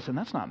godless, and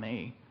that's not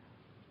me.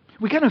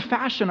 We kind of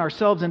fashion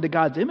ourselves into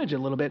God's image a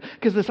little bit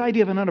because this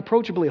idea of an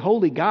unapproachably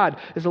holy God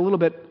is a little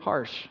bit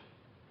harsh.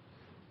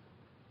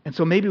 And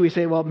so maybe we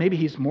say, well, maybe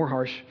he's more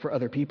harsh for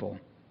other people.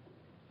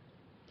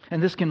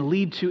 And this can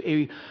lead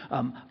to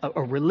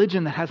a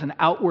religion that has an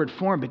outward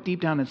form, but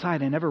deep down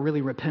inside, I never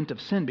really repent of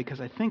sin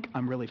because I think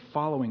I'm really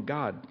following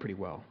God pretty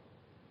well.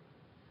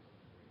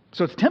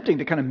 So it's tempting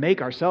to kind of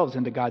make ourselves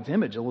into God's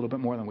image a little bit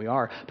more than we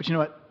are. But you know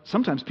what?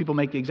 Sometimes people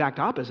make the exact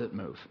opposite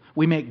move.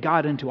 We make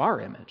God into our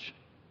image.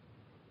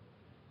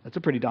 That's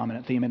a pretty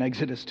dominant theme in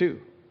Exodus 2.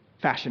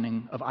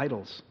 Fashioning of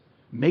idols.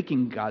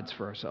 Making gods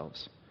for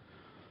ourselves.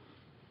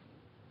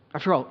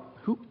 After all,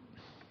 who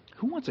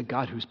wants a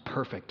God who's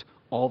perfect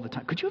all the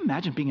time? Could you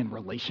imagine being in a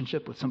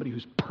relationship with somebody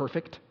who's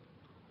perfect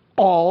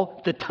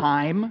all the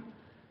time?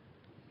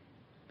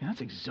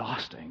 That's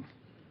exhausting.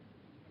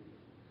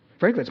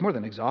 Frankly, it's more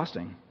than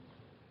exhausting.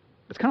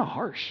 It's kind of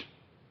harsh.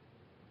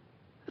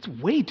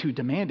 That's way too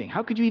demanding.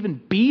 How could you even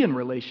be in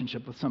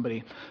relationship with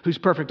somebody who's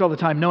perfect all the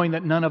time, knowing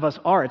that none of us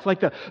are? It's like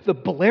the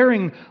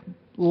blaring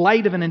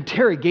light of an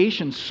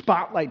interrogation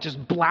spotlight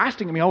just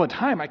blasting at me all the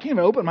time. I can't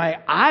even open my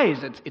eyes.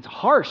 It's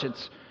harsh.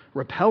 It's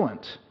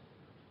repellent.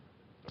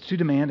 It's too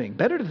demanding.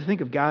 Better to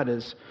think of God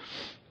as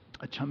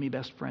a chummy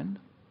best friend.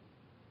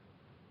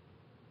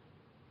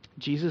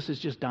 Jesus is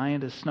just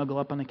dying to snuggle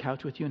up on the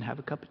couch with you and have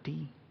a cup of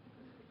tea.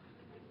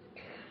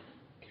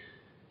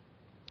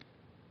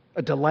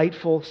 A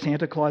delightful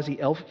Santa Claus-y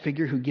elf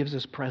figure who gives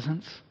us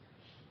presents.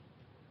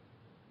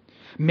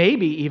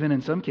 Maybe even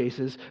in some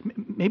cases,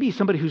 maybe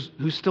somebody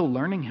who's still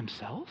learning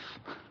himself.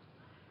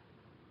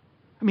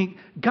 I mean,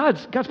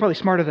 God's probably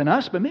smarter than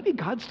us, but maybe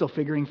God's still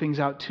figuring things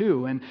out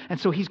too. And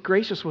so he's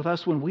gracious with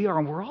us when we are,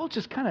 and we're all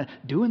just kind of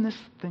doing this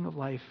thing of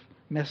life,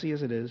 messy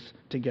as it is,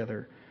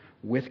 together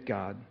with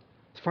God.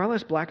 It's far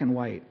less black and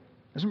white.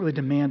 It doesn't really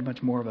demand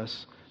much more of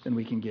us than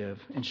we can give.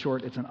 In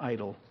short, it's an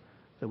idol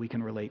that we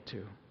can relate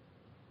to.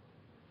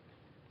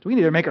 So we can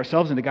either make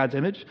ourselves into God's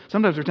image.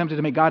 Sometimes we're tempted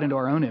to make God into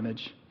our own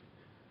image.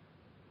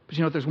 But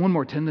you know what? There's one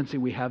more tendency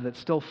we have that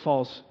still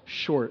falls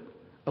short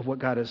of what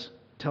God is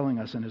telling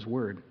us in his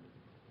word.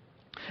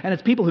 And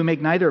it's people who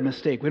make neither a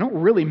mistake. We don't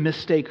really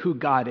mistake who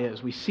God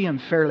is. We see him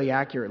fairly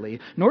accurately.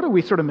 Nor do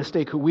we sort of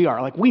mistake who we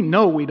are. Like, we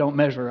know we don't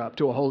measure up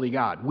to a holy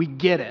God. We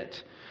get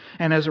it.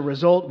 And as a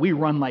result, we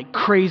run like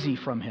crazy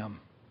from him.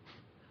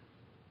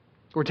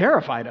 We're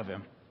terrified of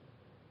him.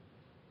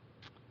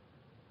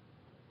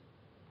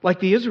 Like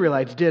the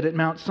Israelites did at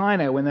Mount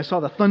Sinai when they saw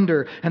the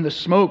thunder and the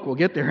smoke. We'll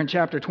get there in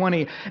chapter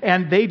 20.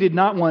 And they did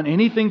not want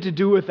anything to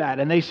do with that.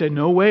 And they said,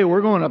 no way,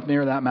 we're going up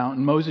near that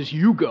mountain. Moses,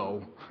 you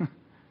go.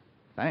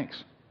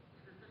 Thanks.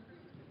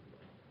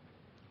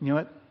 You know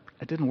what?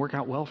 It didn't work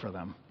out well for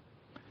them.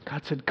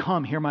 God said,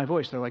 come, hear my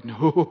voice. They're like,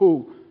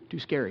 no, too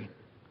scary.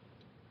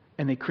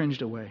 And they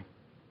cringed away.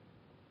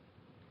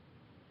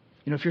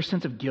 You know, if your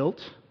sense of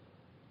guilt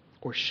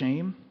or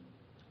shame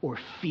or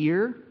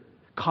fear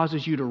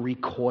causes you to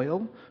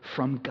recoil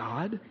from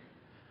God,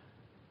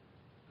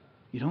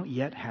 you don't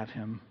yet have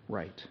him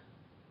right.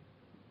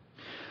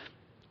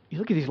 You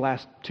look at these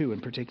last two in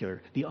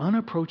particular. The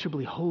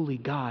unapproachably holy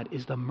God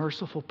is the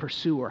merciful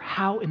pursuer.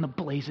 How in the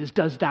blazes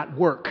does that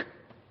work?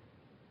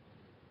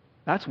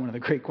 That's one of the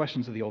great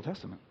questions of the Old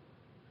Testament.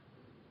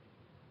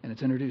 And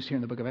it's introduced here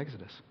in the book of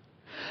Exodus.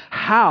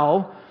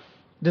 How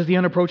does the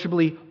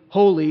unapproachably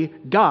holy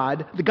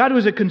God, the God who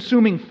is a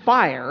consuming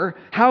fire,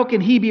 how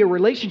can he be a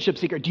relationship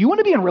seeker? Do you want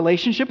to be in a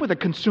relationship with a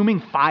consuming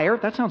fire?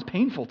 That sounds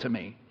painful to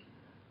me.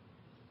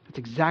 That's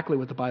exactly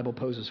what the Bible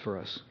poses for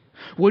us.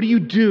 What do you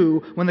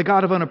do when the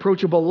God of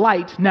unapproachable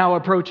light now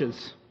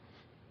approaches?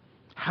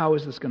 How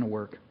is this going to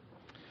work?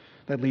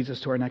 That leads us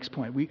to our next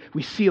point.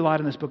 We see a lot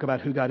in this book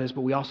about who God is,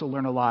 but we also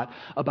learn a lot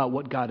about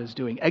what God is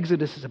doing.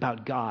 Exodus is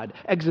about God.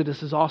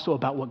 Exodus is also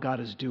about what God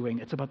is doing.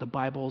 It's about the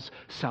Bible's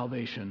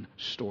salvation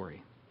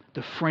story.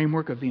 The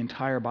framework of the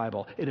entire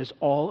Bible. It is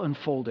all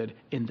unfolded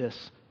in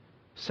this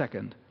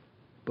second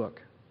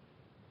book.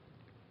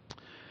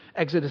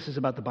 Exodus is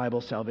about the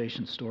Bible's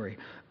salvation story.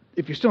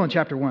 If you're still in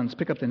chapter 1, let's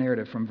pick up the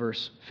narrative from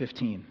verse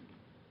 15.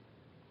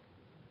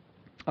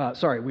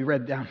 We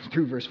read down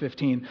through verse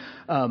 15.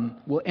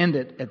 We'll end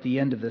it at the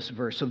end of this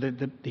verse. So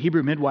the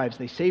Hebrew midwives,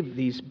 they saved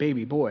these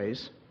baby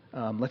boys.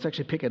 Let's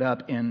actually pick it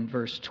up in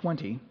verse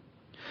 20.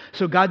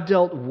 So God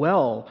dealt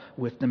well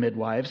with the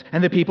midwives,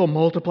 and the people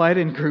multiplied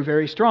and grew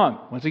very strong.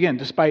 Once again,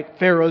 despite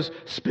Pharaoh's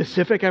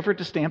specific effort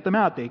to stamp them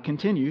out, they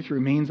continue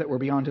through means that were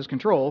beyond his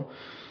control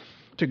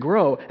to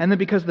grow. And then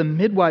because the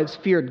midwives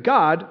feared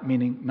God,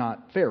 meaning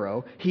not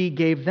Pharaoh, he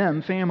gave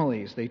them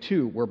families. They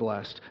too were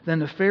blessed. Then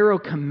the Pharaoh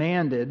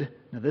commanded,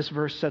 now this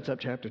verse sets up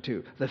chapter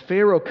 2. The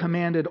Pharaoh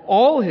commanded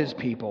all his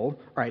people,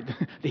 all right,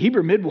 the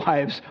Hebrew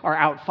midwives are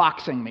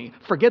outfoxing me.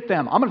 Forget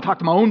them. I'm going to talk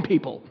to my own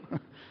people.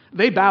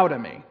 They bow to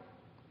me.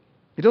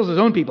 He tells his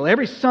own people,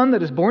 every son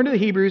that is born to the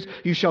Hebrews,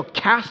 you shall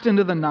cast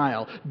into the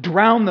Nile.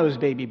 Drown those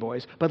baby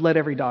boys, but let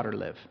every daughter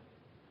live.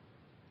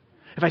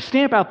 If I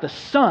stamp out the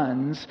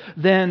sons,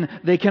 then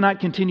they cannot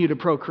continue to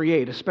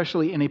procreate,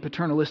 especially in a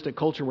paternalistic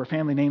culture where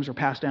family names are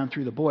passed down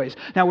through the boys.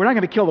 Now, we're not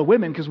going to kill the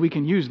women because we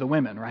can use the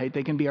women, right?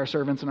 They can be our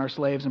servants and our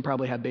slaves and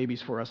probably have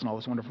babies for us and all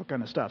this wonderful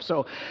kind of stuff.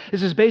 So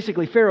this is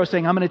basically Pharaoh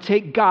saying, I'm going to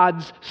take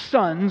God's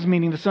sons,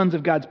 meaning the sons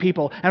of God's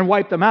people, and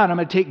wipe them out. I'm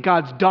going to take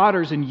God's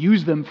daughters and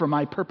use them for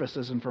my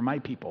purposes and for my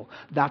people.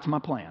 That's my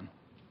plan.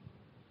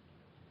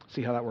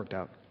 See how that worked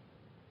out.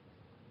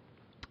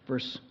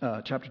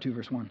 Chapter 2,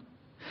 verse 1.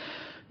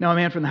 Now a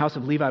man from the house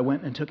of Levi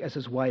went and took as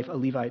his wife a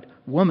Levite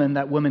woman.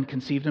 That woman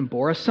conceived and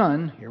bore a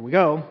son. Here we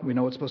go. We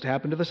know what's supposed to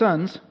happen to the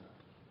sons.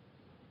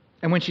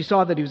 And when she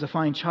saw that he was a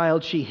fine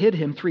child, she hid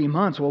him 3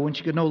 months. Well, when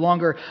she could no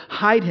longer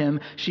hide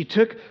him, she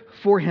took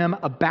for him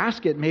a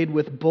basket made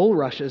with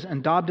bulrushes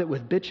and daubed it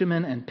with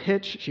bitumen and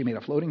pitch. She made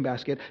a floating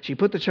basket. She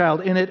put the child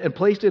in it and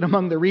placed it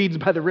among the reeds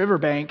by the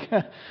riverbank,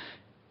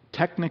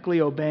 technically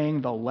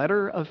obeying the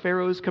letter of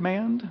Pharaoh's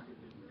command.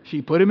 She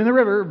put him in the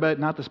river, but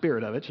not the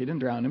spirit of it. She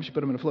didn't drown him. She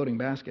put him in a floating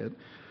basket.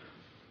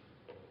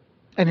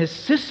 And his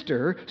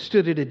sister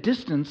stood at a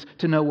distance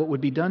to know what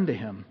would be done to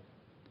him.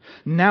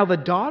 Now the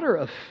daughter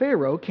of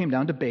Pharaoh came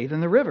down to bathe in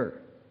the river,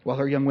 while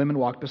her young women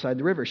walked beside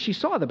the river. She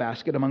saw the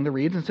basket among the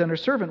reeds and sent her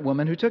servant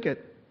woman who took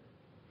it.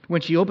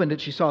 When she opened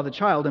it, she saw the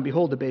child, and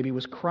behold, the baby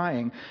was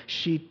crying.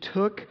 She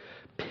took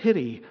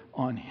pity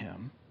on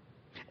him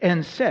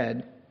and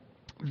said,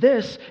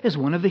 "This is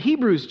one of the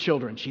Hebrews'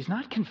 children." She's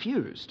not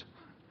confused.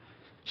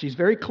 She's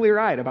very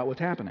clear-eyed about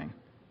what's happening.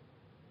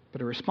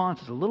 But her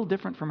response is a little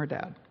different from her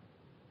dad.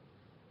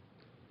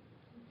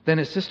 Then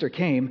his sister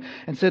came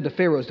and said to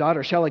Pharaoh's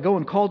daughter, "Shall I go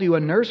and call to you a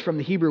nurse from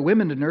the Hebrew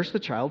women to nurse the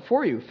child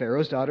for you?"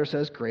 Pharaoh's daughter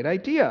says, "Great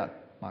idea."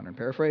 Modern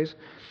paraphrase.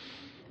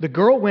 The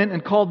girl went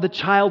and called the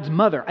child's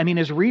mother.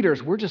 As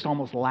readers, we're just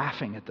almost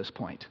laughing at this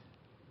point.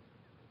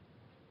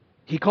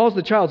 He calls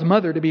the child's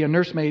mother to be a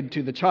nursemaid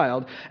to the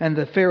child, and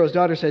the Pharaoh's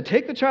daughter said,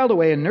 "Take the child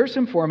away and nurse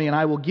him for me, and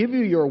I will give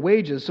you your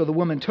wages." So the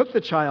woman took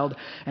the child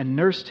and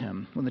nursed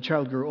him. When the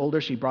child grew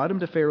older, she brought him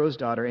to Pharaoh's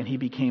daughter, and he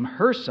became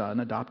her son,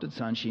 adopted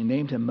son. She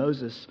named him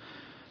Moses,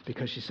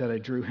 because she said, "I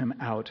drew him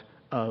out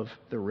of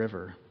the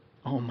river."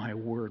 Oh my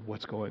word,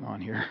 what's going on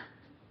here?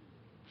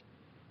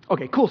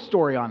 Okay, cool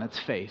story on its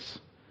face.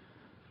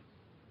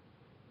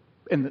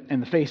 And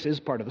the face is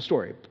part of the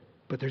story,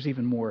 but there's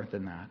even more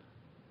than that.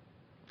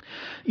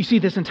 You see,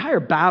 this entire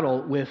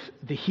battle with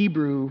the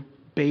Hebrew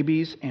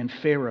babies and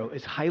Pharaoh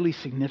is highly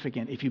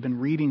significant if you've been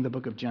reading the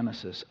book of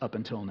Genesis up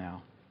until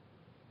now.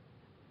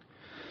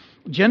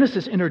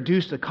 Genesis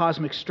introduced the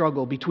cosmic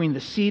struggle between the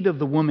seed of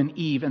the woman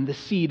Eve and the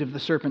seed of the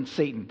serpent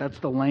Satan. That's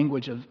the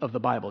language of the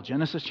Bible.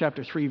 Genesis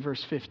chapter 3,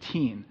 verse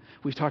 15.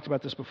 We've talked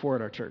about this before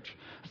at our church.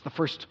 It's the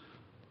first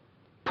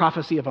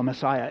prophecy of a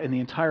Messiah in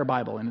the entire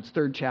Bible, in its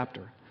third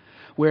chapter,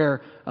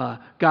 where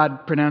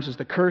God pronounces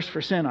the curse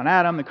for sin on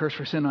Adam, the curse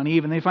for sin on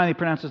Eve, and then he finally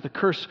pronounces the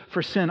curse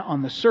for sin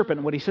on the serpent.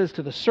 And what he says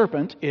to the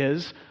serpent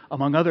is,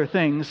 among other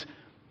things,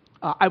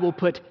 "I will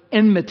put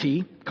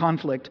enmity,"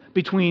 conflict,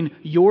 "between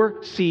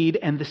your seed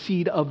and the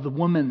seed of the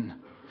woman."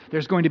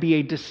 There's going to be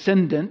a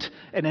descendant,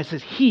 and it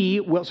says so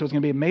it's going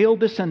to be a male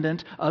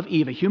descendant of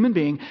Eve, a human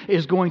being,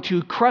 is going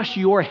to crush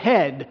your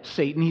head,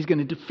 Satan. He's going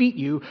to defeat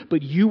you,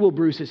 but you will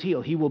bruise his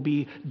heel. He will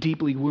be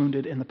deeply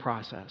wounded in the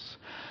process.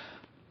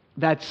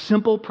 That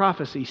simple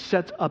prophecy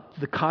sets up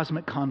the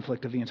cosmic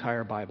conflict of the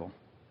entire Bible.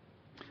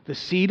 The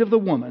seed of the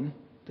woman,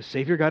 the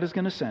Savior God is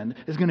going to send,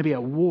 is going to be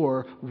at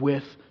war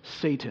with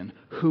Satan.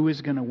 Who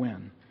is going to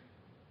win?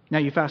 Now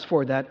you fast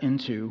forward that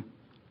into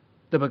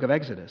the book of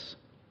Exodus.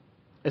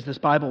 As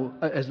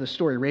the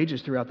story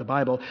rages throughout the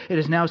Bible, it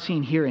is now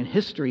seen here in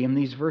history in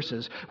these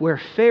verses where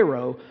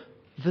Pharaoh,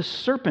 the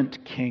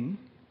serpent king,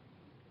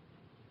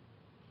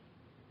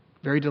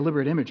 very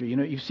deliberate imagery.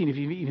 If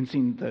you've even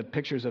seen the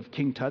pictures of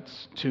King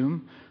Tut's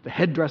tomb, the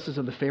headdresses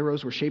of the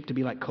pharaohs were shaped to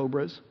be like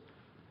cobras.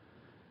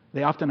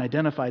 They often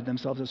identified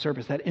themselves as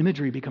serpents. That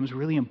imagery becomes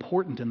really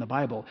important in the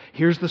Bible.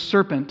 Here's the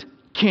serpent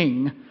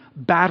king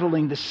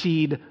battling the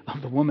seed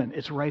of the woman.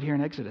 It's right here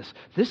in Exodus.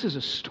 This is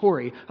a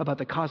story about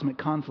the cosmic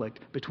conflict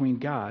between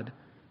God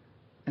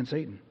and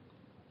Satan.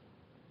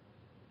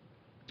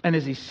 And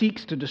as he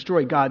seeks to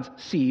destroy God's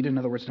seed, in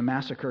other words, to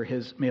massacre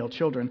his male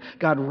children,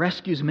 God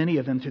rescues many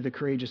of them through the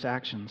courageous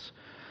actions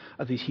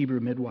of these Hebrew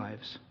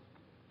midwives.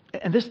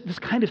 And this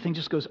kind of thing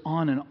just goes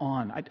on and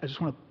on. I just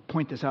want to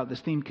point this out.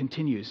 This theme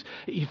continues.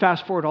 You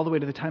fast forward all the way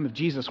to the time of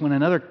Jesus, when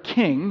another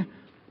king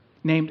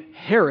named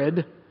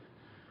Herod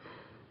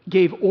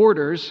gave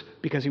orders,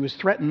 because he was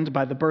threatened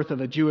by the birth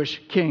of a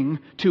Jewish king,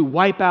 to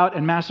wipe out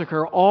and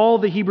massacre all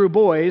the Hebrew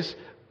boys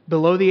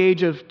below the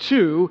age of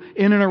 2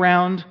 in and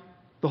around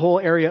the whole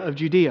area of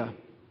Judea.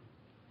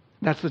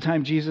 That's the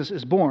time Jesus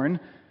is born.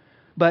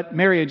 But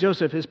Mary and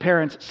Joseph, his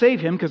parents,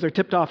 save him because they're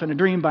tipped off in a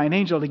dream by an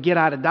angel to get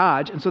out of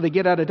Dodge. And so they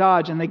get out of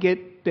Dodge and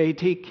they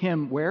take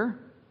him where?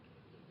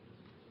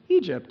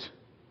 Egypt.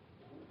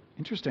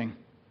 Interesting.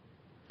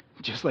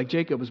 Just like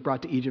Jacob was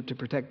brought to Egypt to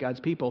protect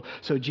God's people,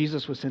 so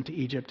Jesus was sent to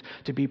Egypt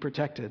to be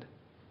protected.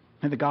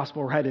 And the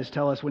gospel writers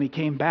tell us when he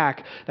came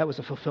back, that was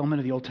a fulfillment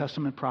of the Old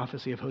Testament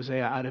prophecy of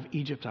Hosea, "Out of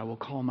Egypt I will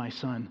call my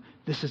son."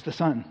 This is the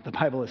son, the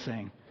Bible is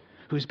saying,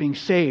 who's being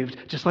saved,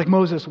 just like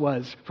Moses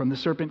was, from the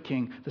serpent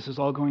king. This is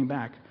all going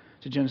back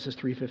to Genesis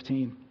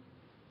 3:15.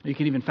 You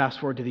can even fast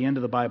forward to the end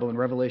of the Bible in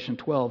Revelation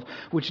 12,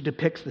 which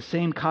depicts the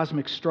same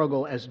cosmic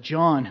struggle as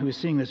John, who is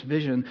seeing this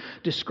vision,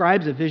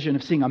 describes a vision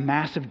of seeing a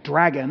massive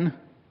dragon,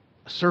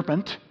 a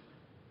serpent,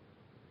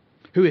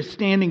 who is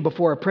standing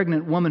before a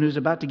pregnant woman who's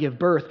about to give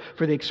birth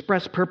for the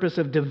express purpose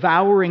of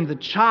devouring the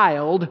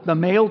child, the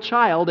male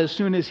child, as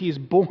soon as he's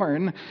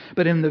born.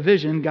 But in the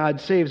vision, God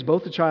saves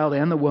both the child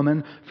and the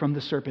woman from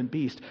the serpent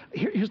beast.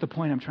 Here's the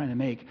point I'm trying to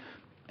make.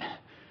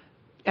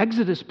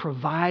 Exodus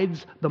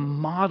provides the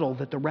model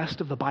that the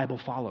rest of the Bible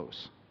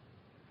follows.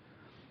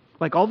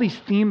 Like all these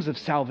themes of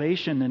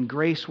salvation and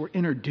grace were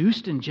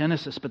introduced in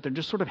Genesis, but they're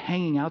just sort of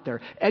hanging out there.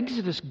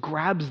 Exodus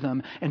grabs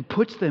them and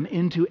puts them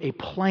into a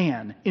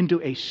plan, into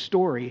a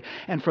story.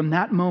 And from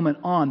that moment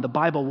on, the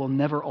Bible will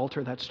never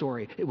alter that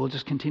story. It will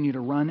just continue to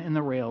run in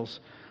the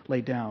rails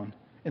laid down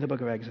in the book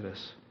of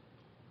Exodus.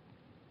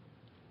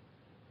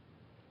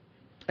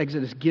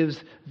 Exodus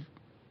gives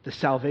the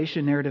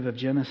salvation narrative of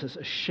Genesis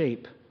a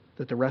shape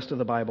that the rest of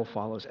the Bible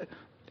follows.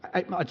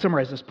 I'd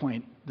summarize this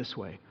point this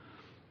way.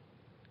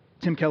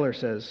 Tim Keller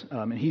says,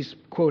 and he's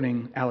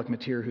quoting Alec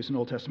Motyer, who's an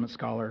Old Testament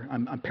scholar.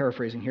 I'm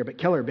paraphrasing here, but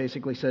Keller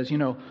basically says,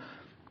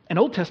 an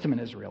Old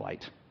Testament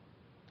Israelite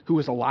who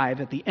was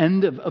alive at the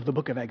end of the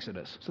book of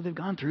Exodus. So they've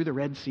gone through the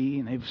Red Sea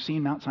and they've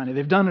seen Mount Sinai.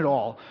 They've done it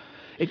all.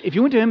 If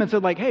you went to him and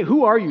said, like, hey,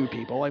 who are you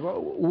people? Like,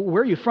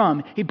 where are you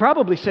from? He'd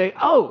probably say,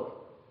 oh,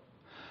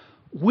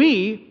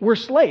 we were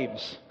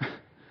slaves.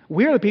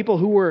 We're the people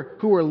who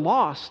were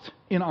lost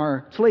in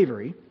our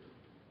slavery.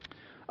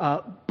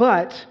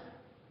 But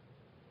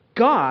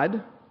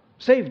God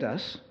saved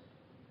us,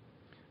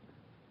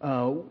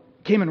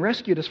 came and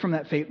rescued us from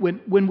that fate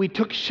when we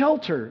took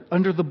shelter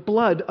under the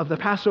blood of the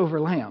Passover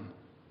lamb.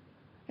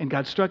 And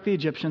God struck the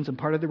Egyptians and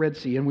parted the Red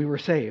Sea, and we were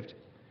saved.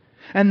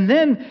 And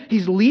then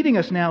he's leading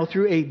us now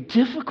through a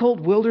difficult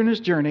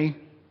wilderness journey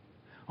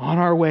on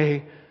our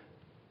way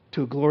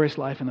to a glorious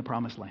life in the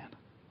Promised Land.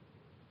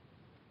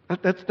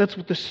 That's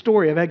what the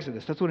story of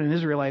Exodus, that's what an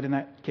Israelite in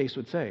that case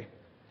would say.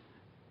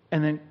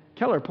 And then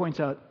Keller points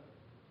out,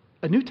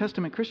 a New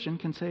Testament Christian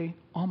can say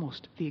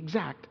almost the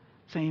exact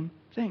same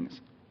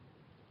things.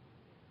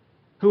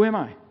 Who am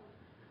I?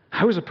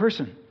 I was a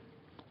person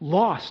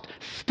lost,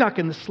 stuck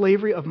in the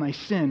slavery of my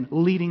sin,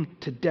 leading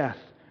to death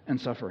and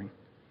suffering.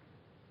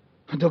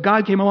 Until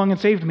God came along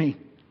and saved me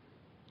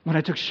when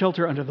I took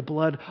shelter under the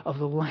blood of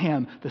the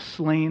Lamb, the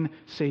slain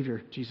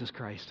Savior, Jesus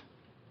Christ.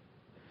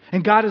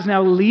 And God is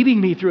now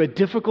leading me through a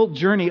difficult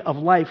journey of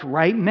life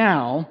right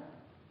now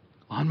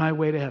on my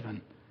way to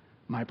heaven,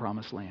 my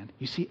promised land.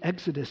 You see,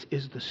 Exodus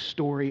is the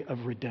story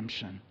of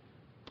redemption,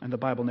 and the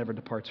Bible never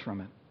departs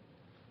from it.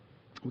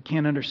 We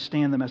can't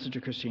understand the message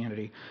of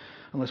Christianity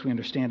unless we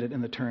understand it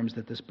in the terms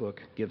that this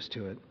book gives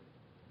to it.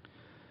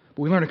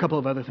 But we learn a couple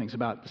of other things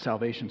about the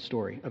salvation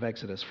story of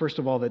Exodus. First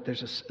of all, that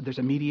there's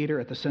a mediator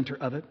at the center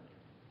of it.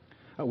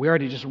 We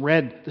already just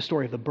read the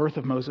story of the birth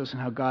of Moses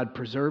and how God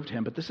preserved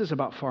him, but this is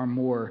about far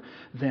more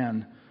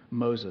than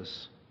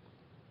Moses.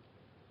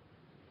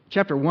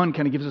 Chapter 1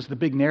 kind of gives us the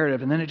big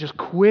narrative, and then it just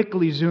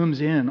quickly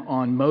zooms in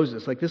on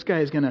Moses. Like, this guy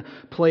is going to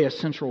play a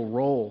central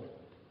role.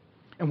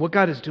 And what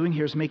God is doing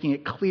here is making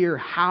it clear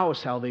how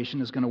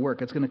salvation is going to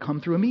work. It's going to come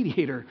through a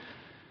mediator.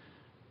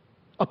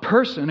 A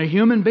person, a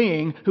human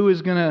being, who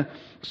is going to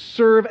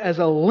serve as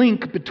a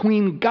link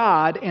between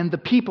God and the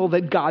people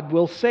that God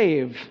will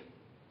save.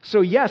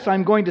 So yes,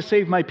 I'm going to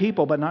save my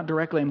people, but not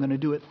directly. I'm going to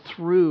do it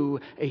through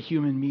a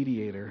human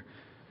mediator.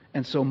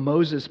 And so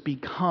Moses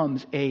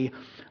becomes a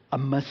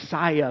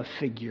Messiah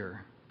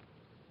figure.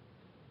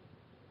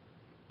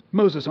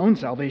 Moses' own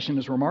salvation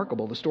is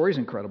remarkable. The story is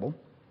incredible.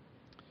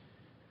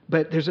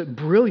 But there's a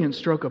brilliant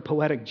stroke of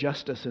poetic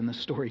justice in this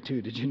story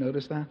too. Did you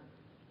notice that?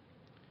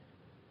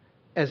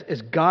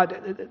 As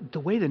God, the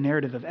way the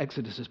narrative of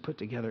Exodus is put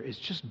together is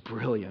just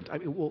brilliant.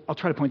 I'll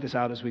try to point this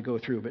out as we go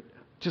through, but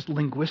just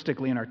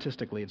linguistically and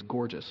artistically, it's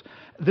gorgeous.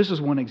 This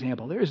is one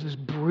example. There is this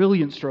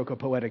brilliant stroke of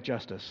poetic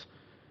justice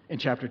in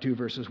chapter 2,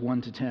 verses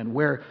 1 to 10,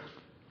 where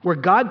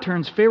God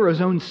turns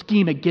Pharaoh's own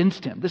scheme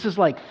against him. This is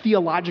like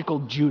theological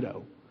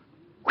judo.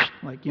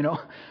 I'm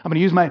going to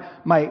use my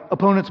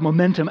opponent's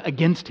momentum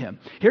against him.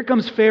 Here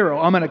comes Pharaoh.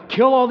 I'm going to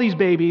kill all these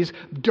babies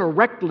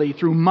directly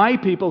through my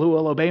people who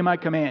will obey my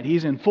command.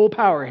 He's in full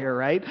power here,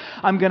 right?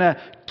 I'm going to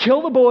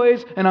kill the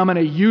boys and I'm going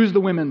to use the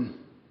women.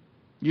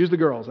 Use the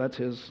girls. That's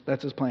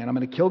his plan. I'm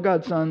going to kill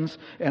God's sons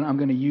and I'm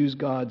going to use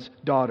God's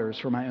daughters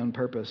for my own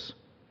purpose.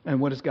 And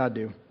what does God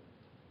do?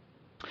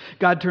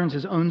 God turns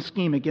his own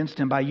scheme against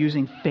him by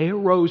using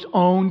Pharaoh's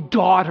own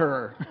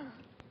daughter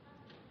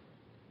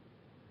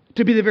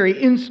to be the very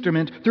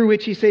instrument through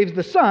which he saves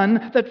the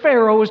son that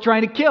Pharaoh was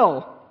trying to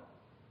kill.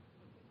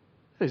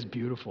 That is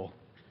beautiful.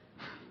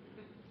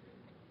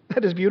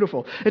 That is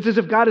beautiful. It's as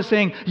if God is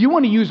saying, you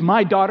want to use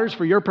my daughters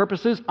for your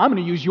purposes? I'm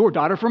going to use your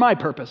daughter for my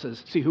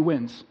purposes. See who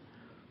wins.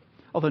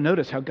 Although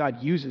notice how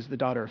God uses the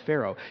daughter of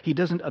Pharaoh. He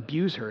doesn't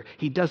abuse her.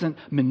 He doesn't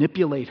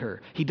manipulate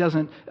her. He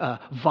doesn't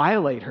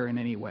violate her in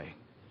any way.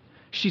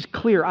 She's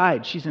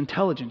clear-eyed. She's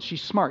intelligent.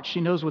 She's smart. She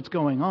knows what's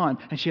going on.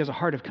 And she has a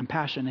heart of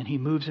compassion. And he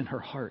moves in her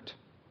heart.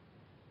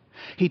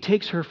 He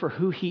takes her for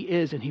who he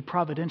is, and he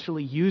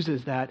providentially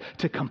uses that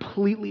to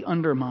completely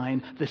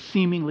undermine the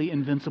seemingly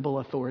invincible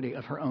authority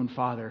of her own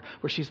father,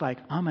 where she's like,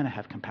 I'm going to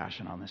have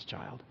compassion on this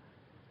child.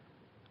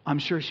 I'm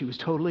sure she was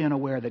totally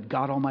unaware that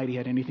God Almighty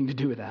had anything to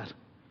do with that.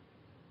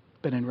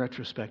 But in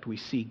retrospect, we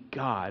see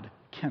God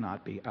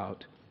cannot be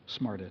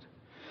outsmarted.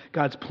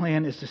 God's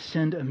plan is to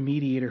send a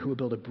mediator who will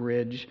build a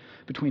bridge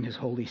between his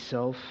holy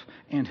self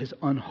and his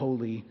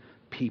unholy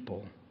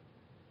people.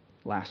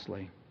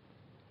 Lastly,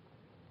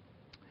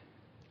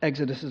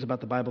 Exodus is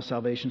about the Bible's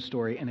salvation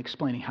story and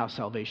explaining how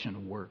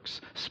salvation works.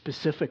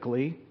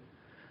 Specifically,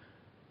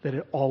 that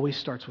it always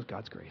starts with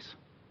God's grace.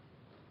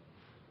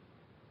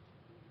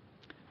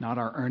 Not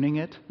our earning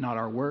it, not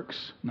our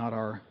works, not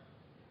our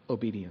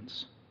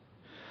obedience.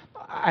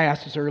 I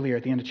asked this earlier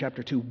at the end of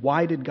chapter 2.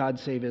 Why did God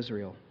save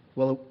Israel?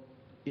 Well,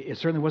 it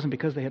certainly wasn't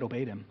because they had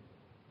obeyed him.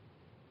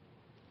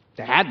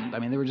 They hadn't. I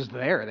mean, they were just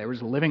there. They were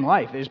just living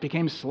life. They just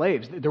became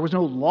slaves. There was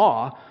no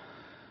law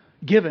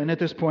given at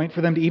this point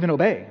for them to even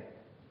obey.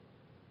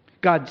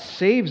 God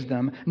saves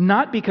them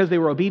not because they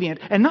were obedient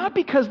and not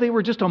because they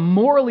were just a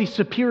morally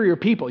superior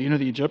people. You know,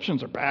 the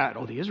Egyptians are bad.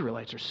 Oh, the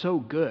Israelites are so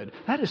good.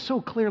 That is so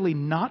clearly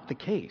not the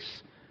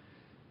case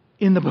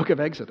in the book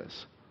of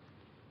Exodus.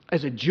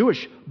 As a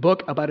Jewish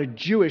book about a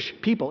Jewish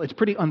people, it's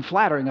pretty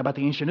unflattering about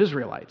the ancient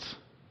Israelites.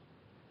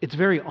 It's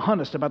very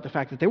honest about the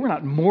fact that they were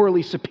not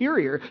morally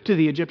superior to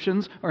the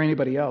Egyptians or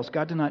anybody else.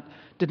 God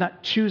did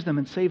not choose them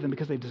and save them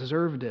because they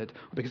deserved it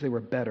or because they were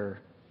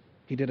better.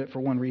 He did it for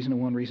one reason and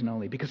one reason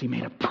only, because he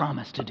made a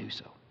promise to do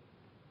so.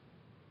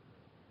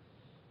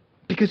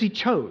 Because he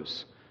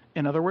chose.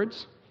 In other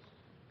words,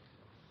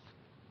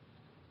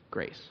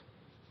 grace.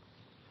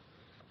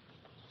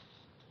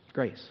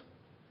 Grace.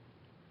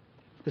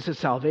 This is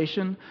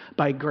salvation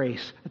by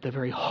grace at the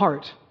very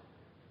heart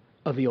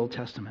of the Old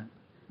Testament.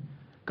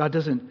 God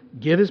doesn't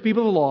give his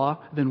people the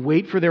law, then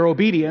wait for their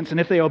obedience, and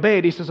if they obey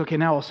it, he says, okay,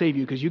 now I'll save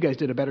you because you guys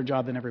did a better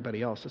job than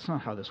everybody else. That's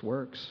not how this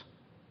works.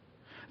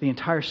 The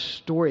entire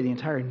story, the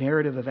entire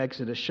narrative of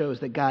Exodus shows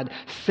that God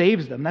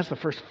saves them. That's the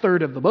first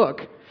third of the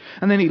book.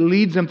 And then he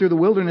leads them through the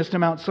wilderness to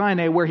Mount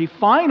Sinai, where he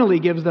finally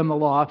gives them the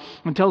law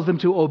and tells them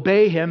to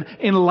obey him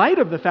in light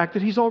of the fact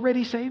that he's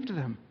already saved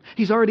them.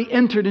 He's already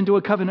entered into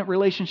a covenant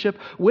relationship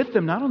with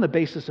them, not on the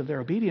basis of their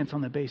obedience,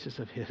 on the basis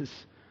of his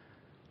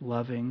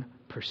loving,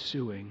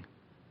 pursuing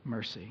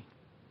mercy.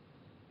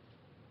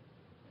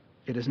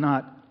 It is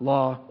not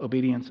law,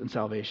 obedience, and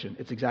salvation.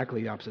 It's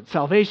exactly the opposite.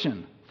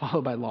 Salvation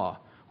followed by law,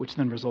 which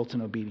then results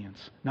in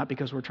obedience. Not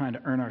because we're trying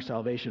to earn our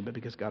salvation, but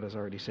because God has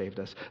already saved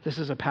us. This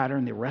is a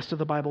pattern the rest of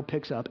the Bible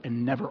picks up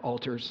and never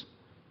alters.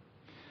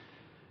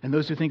 And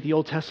those who think the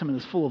Old Testament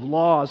is full of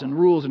laws and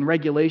rules and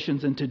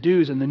regulations and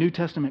to-dos, and the New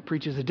Testament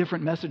preaches a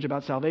different message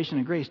about salvation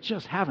and grace,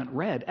 just haven't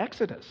read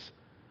Exodus.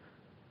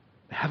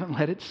 They haven't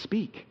let it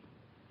speak.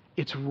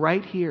 It's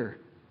right here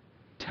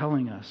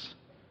telling us,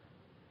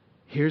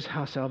 here's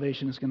how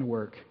salvation is going to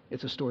work.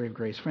 It's a story of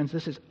grace. Friends,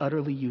 this is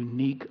utterly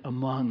unique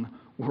among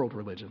world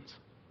religions.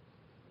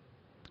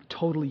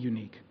 Totally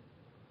unique.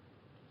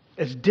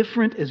 As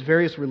different as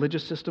various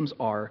religious systems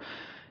are,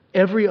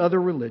 every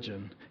other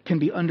religion can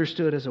be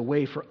understood as a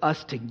way for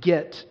us to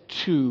get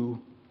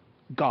to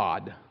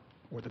God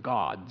or the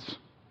gods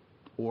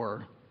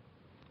or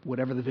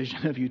whatever the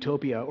vision of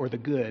utopia or the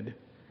good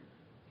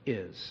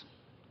is.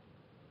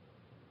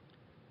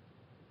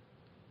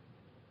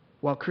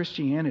 While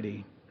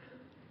Christianity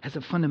has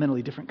a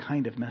fundamentally different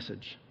kind of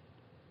message.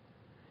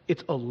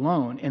 It's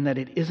alone in that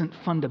it isn't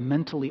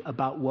fundamentally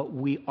about what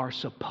we are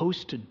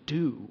supposed to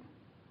do.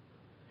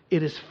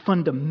 It is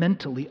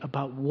fundamentally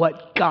about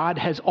what God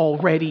has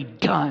already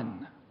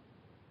done.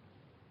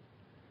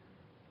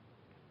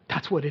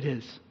 That's what it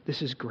is.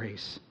 This is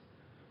grace.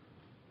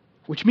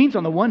 Which means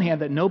on the one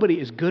hand that nobody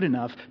is good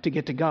enough to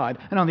get to God,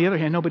 and on the other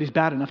hand, nobody's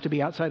bad enough to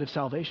be outside of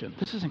salvation.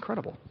 This is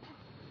incredible.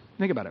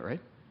 Think about it, right?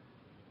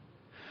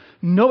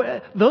 No,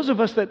 those of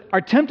us that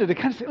are tempted to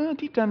kind of say, oh,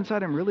 deep down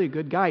inside, I'm really a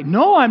good guy.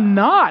 No, I'm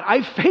not.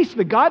 I face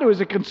the God who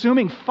is a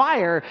consuming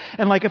fire.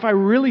 And like if I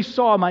really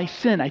saw my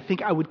sin, I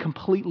think I would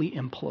completely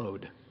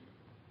implode.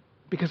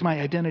 Because my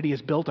identity is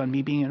built on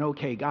me being an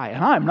okay guy.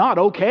 And I'm not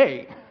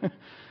okay.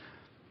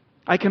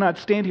 I cannot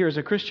stand here as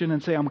a Christian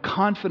and say I'm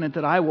confident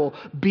that I will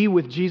be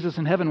with Jesus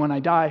in heaven when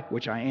I die,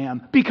 which I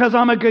am, because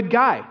I'm a good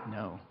guy.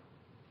 No.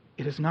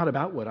 It is not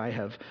about what I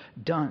have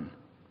done.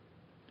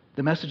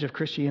 The message of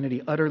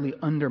Christianity utterly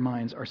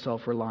undermines our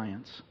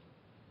self-reliance.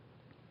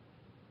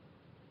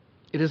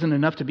 It isn't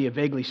enough to be a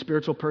vaguely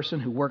spiritual person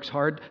who works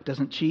hard,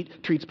 doesn't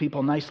cheat, treats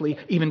people nicely,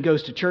 even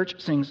goes to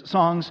church, sings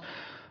songs,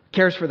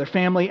 cares for their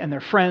family and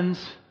their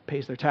friends,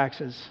 pays their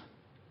taxes.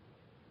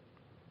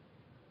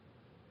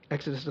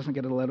 Exodus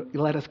doesn't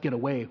let us get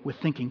away with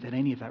thinking that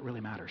any of that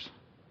really matters.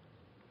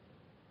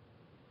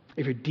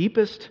 If your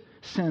deepest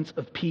sense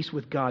of peace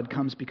with God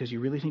comes because you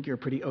really think you're a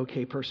pretty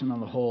okay person on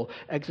the whole,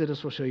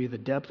 Exodus will show you the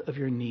depth of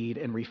your need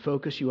and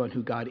refocus you on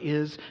who God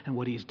is and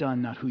what he's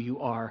done, not who you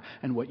are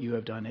and what you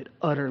have done. It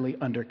utterly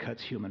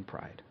undercuts human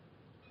pride.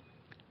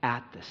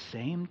 At the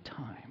same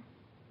time,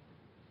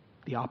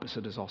 the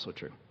opposite is also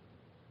true.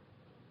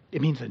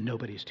 It means that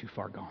nobody's too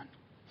far gone.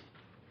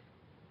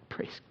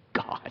 Praise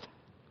God.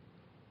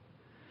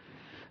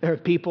 There are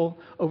people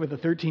over the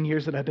 13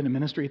 years that I've been in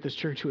ministry at this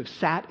church who have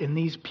sat in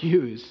these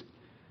pews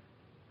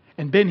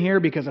and been here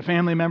because a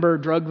family member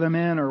drugged them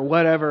in or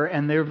whatever,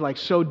 and they're like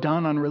so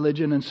done on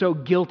religion and so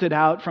guilted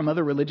out from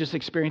other religious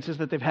experiences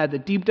that they've had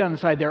that deep down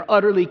inside they're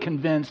utterly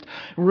convinced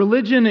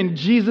religion and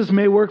Jesus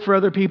may work for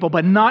other people,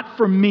 but not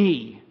for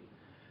me.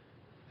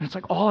 And it's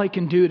like all I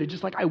can do to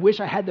just like, I wish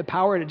I had the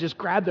power to just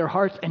grab their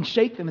hearts and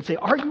shake them and say,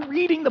 are you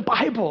reading the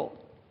Bible?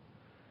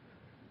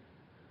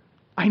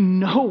 I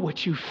know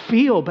what you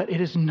feel, but it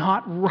is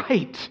not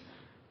right.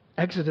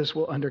 Exodus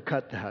will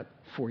undercut that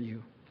for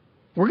you.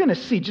 We're going to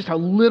see just how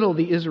little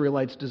the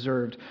Israelites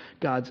deserved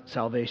God's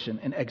salvation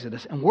in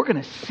Exodus, and we're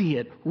going to see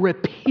it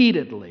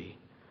repeatedly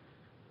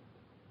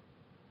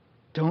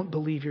Don't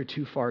believe you're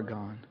too far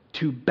gone,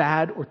 too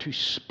bad or too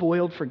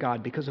spoiled for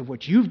God because of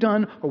what you've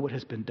done or what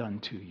has been done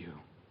to you.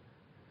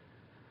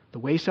 The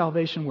way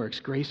salvation works,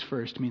 grace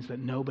first, means that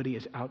nobody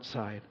is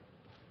outside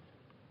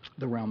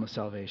the realm of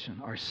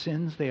salvation. Our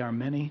sins, they are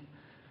many.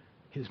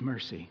 His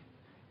mercy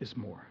is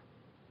more.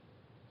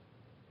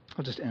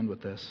 I'll just end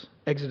with this.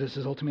 Exodus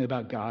is ultimately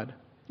about God.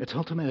 It's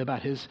ultimately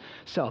about his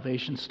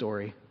salvation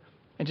story.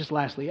 And just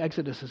lastly,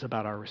 Exodus is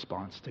about our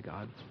response to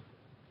God.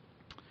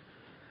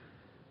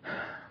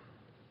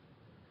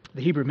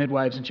 The Hebrew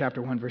midwives in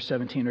chapter 1, verse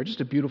 17 are just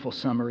a beautiful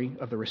summary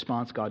of the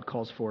response God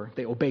calls for.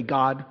 They obey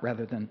God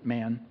rather than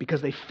man because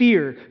they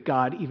fear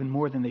God even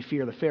more than they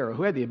fear the Pharaoh,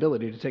 who had the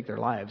ability to take their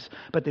lives,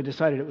 but they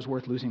decided it was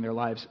worth losing their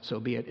lives, so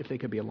be it, if they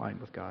could be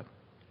aligned with God.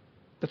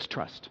 That's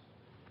trust.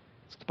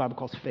 That's what the Bible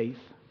calls faith.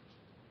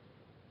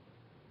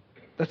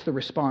 That's the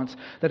response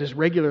that is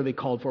regularly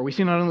called for. We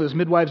see not only those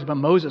midwives, but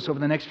Moses over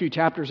the next few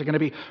chapters are going to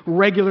be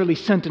regularly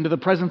sent into the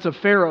presence of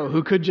Pharaoh,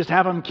 who could just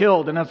have him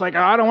killed. And it's like,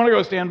 I don't want to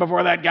go stand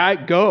before that guy.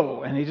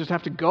 Go. And they just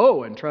have to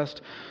go and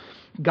trust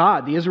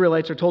God. The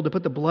Israelites are told to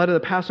put the blood of the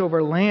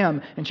Passover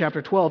lamb in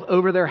chapter 12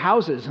 over their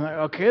houses. And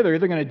okay, they're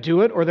either going to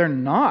do it or they're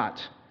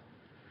not.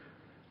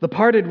 The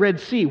parted Red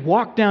Sea,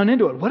 walk down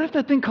into it. What if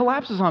that thing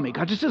collapses on me?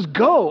 God just says,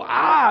 go.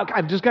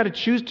 I've just got to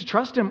choose to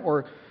trust him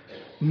or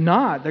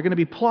not. They're going to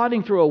be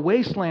plodding through a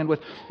wasteland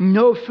with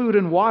no food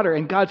and water.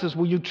 And God says,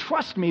 will you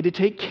trust me to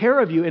take care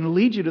of you and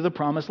lead you to the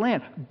promised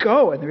land?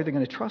 Go. And they're either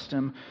going to trust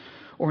him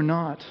or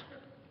not.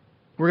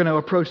 We're going to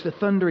approach the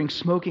thundering,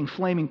 smoking,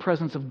 flaming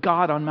presence of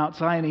God on Mount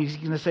Zion. And he's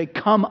going to say,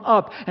 come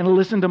up and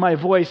listen to my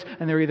voice.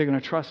 And they're either going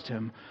to trust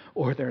him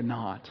or they're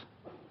not.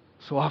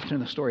 So often in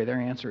the story, their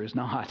answer is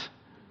not.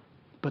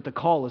 But the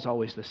call is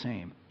always the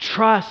same.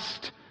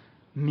 Trust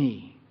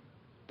me.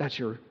 That's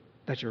your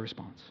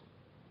response.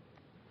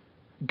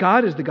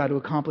 God is the God who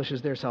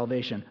accomplishes their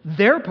salvation.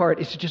 Their part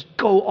is to just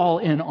go all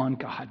in on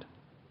God.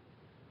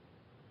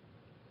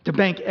 To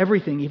bank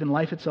everything, even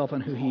life itself,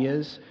 on who he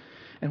is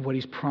and what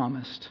he's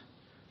promised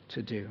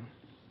to do.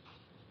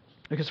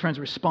 Because, friends,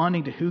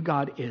 responding to who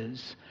God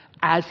is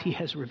as he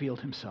has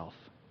revealed himself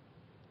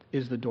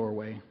is the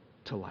doorway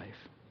to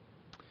life.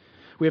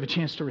 We have a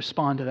chance to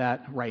respond to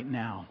that right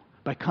now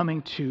by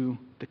coming to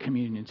the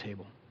communion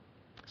table.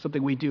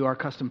 Something we do our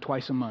custom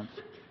twice a month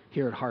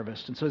here at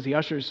Harvest. And so as the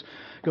ushers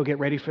go get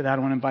ready for that, I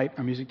want to invite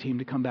our music team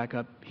to come back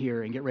up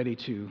here and get ready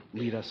to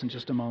lead us in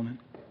just a moment.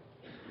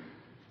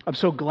 I'm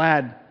so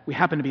glad we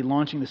happen to be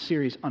launching the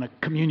series on a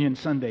Communion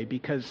Sunday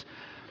because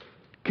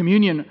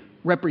communion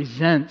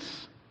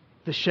represents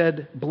the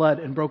shed blood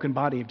and broken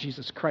body of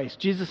Jesus Christ.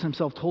 Jesus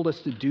himself told us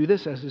to do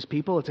this as his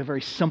people. It's a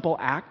very simple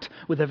act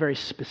with a very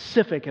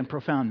specific and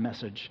profound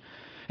message.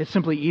 It's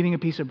simply eating a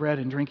piece of bread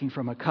and drinking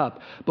from a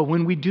cup. But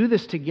when we do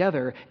this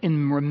together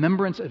in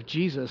remembrance of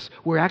Jesus,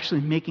 we're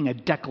actually making a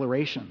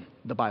declaration,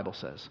 the Bible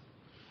says.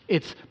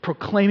 It's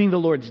proclaiming the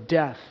Lord's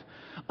death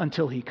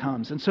until he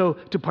comes. And so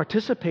to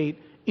participate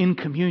in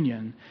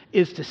communion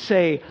is to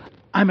say,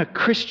 I'm a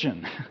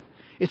Christian.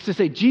 It's to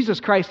say,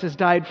 Jesus Christ has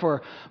died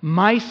for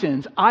my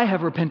sins. I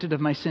have repented of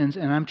my sins,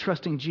 and I'm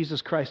trusting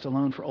Jesus Christ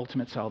alone for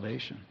ultimate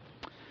salvation.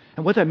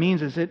 And what that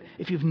means is that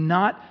if you've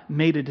not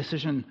made a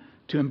decision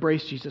to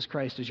embrace Jesus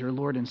Christ as your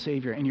Lord and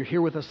Savior, and you're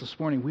here with us this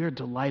morning, we are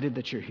delighted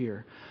that you're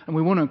here. And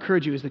we want to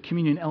encourage you as the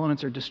communion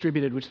elements are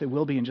distributed, which they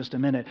will be in just a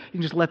minute, you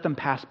can just let them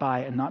pass by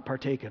and not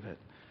partake of it.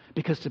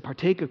 Because to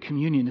partake of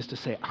communion is to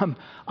say, I'm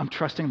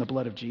trusting the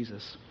blood of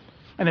Jesus.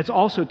 And it's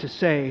also to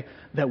say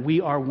that we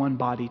are one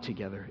body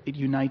together. It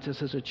unites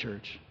us as a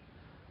church.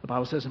 The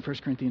Bible says in 1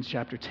 Corinthians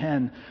chapter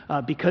 10,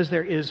 because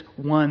there is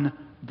one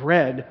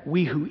bread,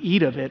 we who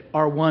eat of it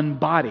are one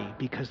body,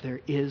 because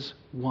there is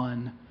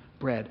one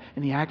bread.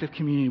 In the act of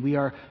communion, we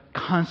are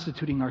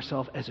constituting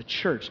ourselves as a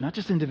church, not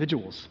just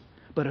individuals,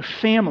 but a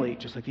family,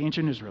 just like the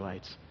ancient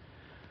Israelites,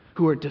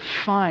 who are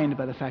defined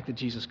by the fact that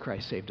Jesus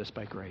Christ saved us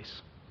by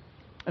grace.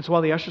 And so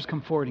while the ushers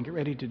come forward and get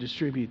ready to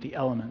distribute the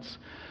elements,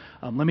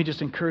 let me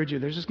just encourage you,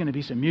 there's just going to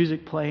be some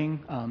music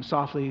playing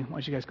softly. Why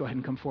don't you guys go ahead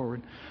and come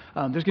forward?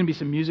 There's going to be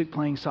some music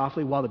playing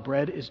softly while the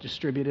bread is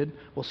distributed.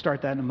 We'll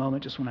start that in a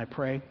moment, just when I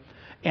pray.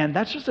 And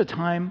that's just a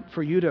time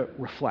for you to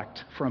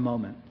reflect for a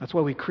moment. That's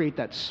why we create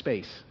that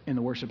space in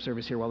the worship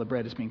service here while the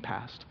bread is being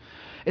passed.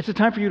 It's a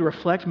time for you to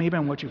reflect maybe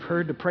on what you've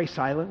heard, to pray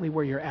silently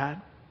where you're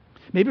at.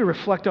 Maybe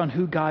reflect on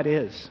who God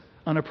is,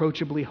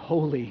 unapproachably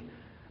holy,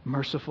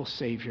 merciful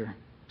Savior,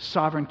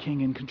 sovereign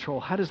King in control.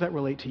 How does that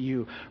relate to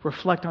you?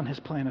 Reflect on his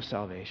plan of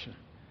salvation.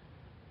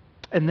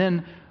 And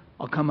then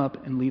I'll come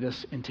up and lead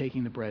us in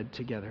taking the bread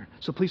together.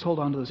 So please hold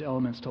on to those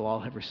elements till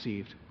all have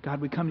received. God,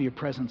 we come to your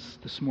presence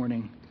this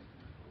morning,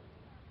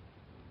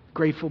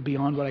 grateful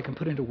beyond what I can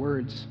put into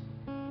words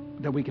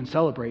that we can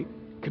celebrate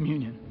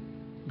communion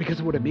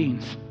because of what it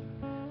means.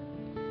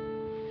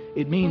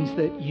 It means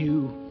that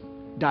you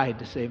died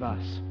to save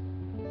us.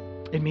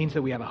 It means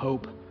that we have a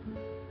hope.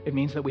 It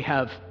means that we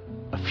have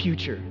a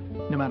future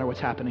no matter what's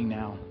happening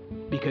now,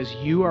 because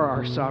you are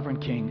our sovereign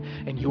King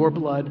and your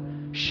blood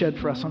shed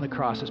for us on the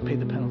cross has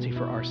paid the penalty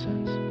for our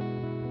sins.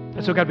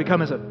 And so God, we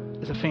come as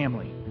a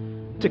family.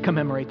 to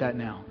commemorate that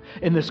now.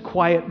 In this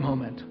quiet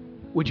moment,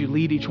 would you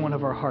lead each one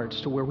of our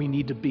hearts to where we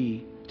need to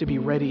be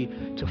ready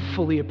to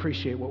fully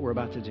appreciate what we're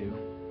about to do?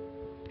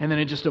 And then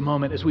in just a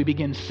moment, as we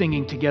begin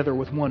singing together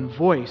with one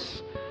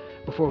voice,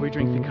 before we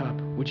drink the cup,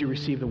 would you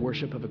receive the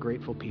worship of a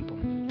grateful people?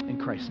 In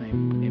Christ's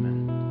name,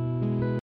 amen.